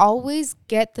we would always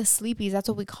get the sleepies. That's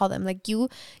what we call them. Like, you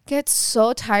get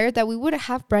so tired that we would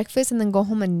have breakfast and then go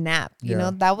home and nap. You know,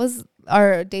 that was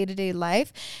our day-to-day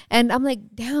life. And I'm like,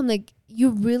 damn, like, you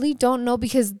really don't know,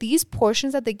 because these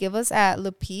portions that they give us at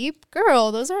Le Peep,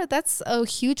 girl, that's a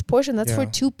huge portion. That's for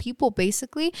 2 people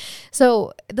basically.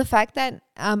 So the fact that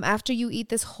after you eat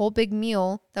this whole big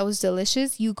meal that was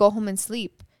delicious, you go home and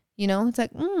sleep, it's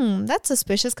like, that's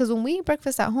suspicious, because when we eat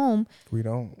breakfast at home, we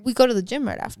go to the gym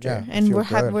right after, and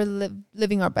we're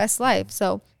living our best life.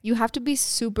 So you have to be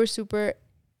super, super,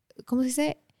 ¿cómo se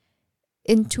dice?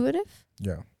 Intuitive.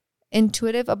 Yeah.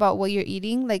 Intuitive about what you're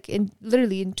eating, like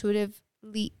literally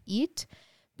intuitively eat,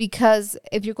 because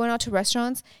if you're going out to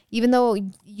restaurants, even though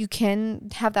you can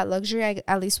have that luxury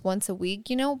at least once a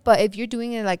week, but if you're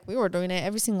doing it like we were doing it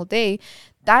every single day,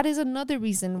 that is another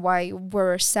reason why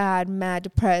we're sad, mad,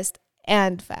 depressed,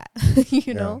 and fat.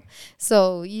 know.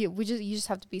 So you just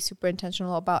have to be super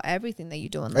intentional about everything that you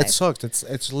do in life. It sucks.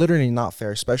 It's literally not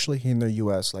fair, especially here in the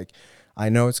US. Like, I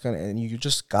know it's gonna, and you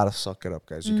just gotta suck it up,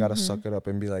 guys. You gotta suck it up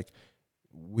and be like,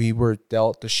 we were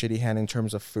dealt the shitty hand in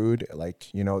terms of food, like,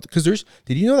 because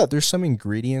did you know that there's some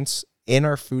ingredients in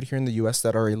our food here in the US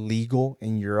that are illegal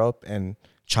in Europe and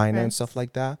China and stuff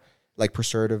like that, like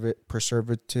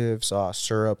preservatives,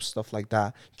 syrups, stuff like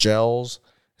that, gels.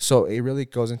 So it really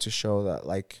goes into show that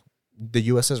like the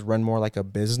US is run more like a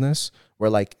business, where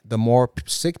like the more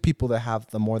sick people they have,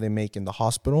 the more they make in the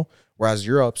hospital. Whereas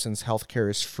Europe, since healthcare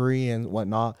is free and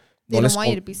whatnot, they don't want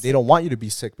you to be sick. They don't want you to be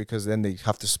sick, because then they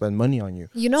have to spend money on you.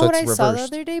 You know what I saw the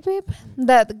other day, babe?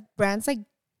 That the brands like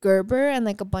Gerber and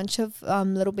like a bunch of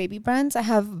little baby brands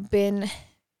have been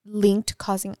linked to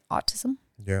causing autism.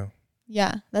 Yeah.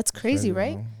 Yeah, that's crazy,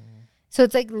 right? So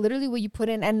it's like literally what you put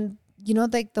in, and you know,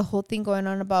 like the whole thing going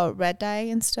on about red dye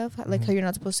and stuff, like how you're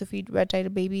not supposed to feed red dye to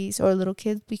babies or little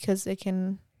kids because it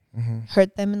can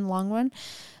hurt them in the long run.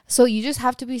 So you just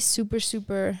have to be super,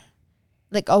 super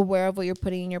like aware of what you're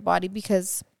putting in your body,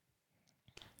 because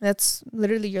that's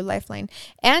literally your lifeline.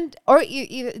 And or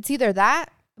it's either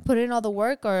that, put in all the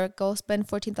work, or go spend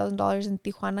 $14,000 in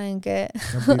Tijuana and get a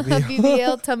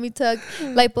BBL, tummy tuck,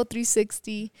 lipo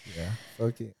 360. Yeah,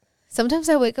 okay. Sometimes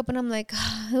I wake up and I'm like,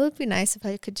 it would be nice if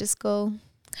I could just go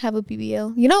have a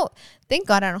BBL. You know, thank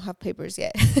God I don't have papers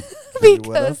yet.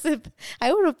 Because if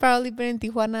I would have probably been in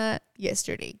Tijuana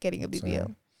yesterday getting a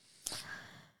BBL.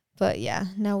 But yeah,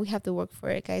 now we have to work for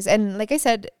it, guys. And like I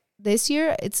said, this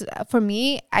year, it's for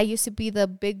me, I used to be the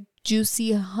big,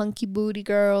 juicy, hunky booty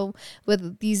girl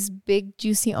with these big,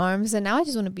 juicy arms. And now I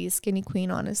just want to be a skinny queen,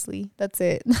 honestly. That's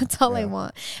it. That's all I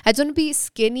want. I just want to be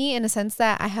skinny in a sense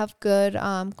that I have good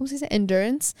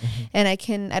endurance. And I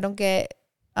don't get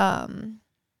out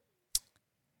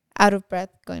of breath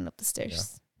going up the stairs.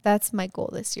 Yeah. That's my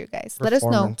goal this year, guys. Let us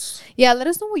know. Yeah, let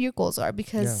us know what your goals are,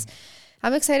 because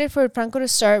I'm excited for Franco to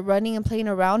start running and playing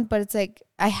around, but it's like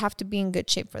I have to be in good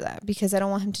shape for that, because I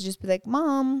don't want him to just be like,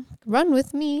 Mom, run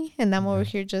with me, and I'm over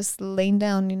here just laying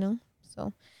down, you know?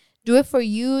 So do it for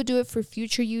you, do it for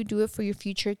future you, do it for your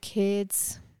future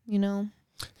kids, you know?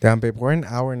 Damn, babe, we're an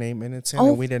hour and 8 minutes in,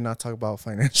 and we did not talk about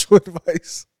financial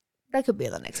advice. That could be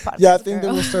the next podcast. Yeah, I think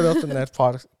that we'll start off the next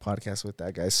podcast with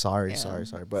that, guys. Sorry.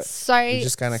 But we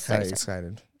just kind of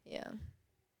excited. Yeah.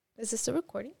 Is this still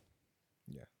recording?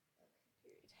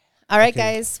 All right,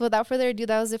 guys, without further ado,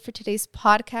 that was it for today's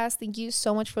podcast. Thank you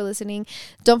so much for listening.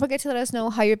 Don't forget to let us know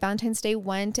how your Valentine's Day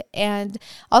went, and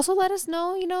also let us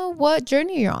know, you know, what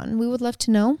journey you're on. We would love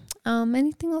to know.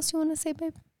 Anything else you want to say,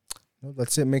 babe? No,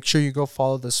 that's it. Make sure you go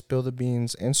follow the Spill the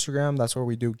Beans Instagram. That's where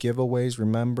we do giveaways,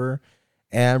 remember.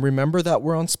 And remember that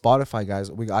we're on Spotify,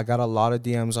 guys. I got a lot of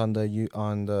DMs on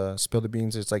the Spill the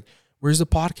Beans. It's like, where's the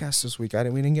podcast this week? We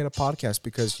didn't get a podcast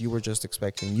because you were just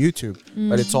expecting YouTube.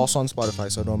 But it's also on Spotify,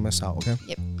 so don't miss out, okay?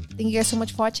 Yep. Thank you guys so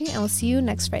much for watching, and we'll see you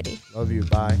next Friday. Love you.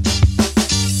 Bye.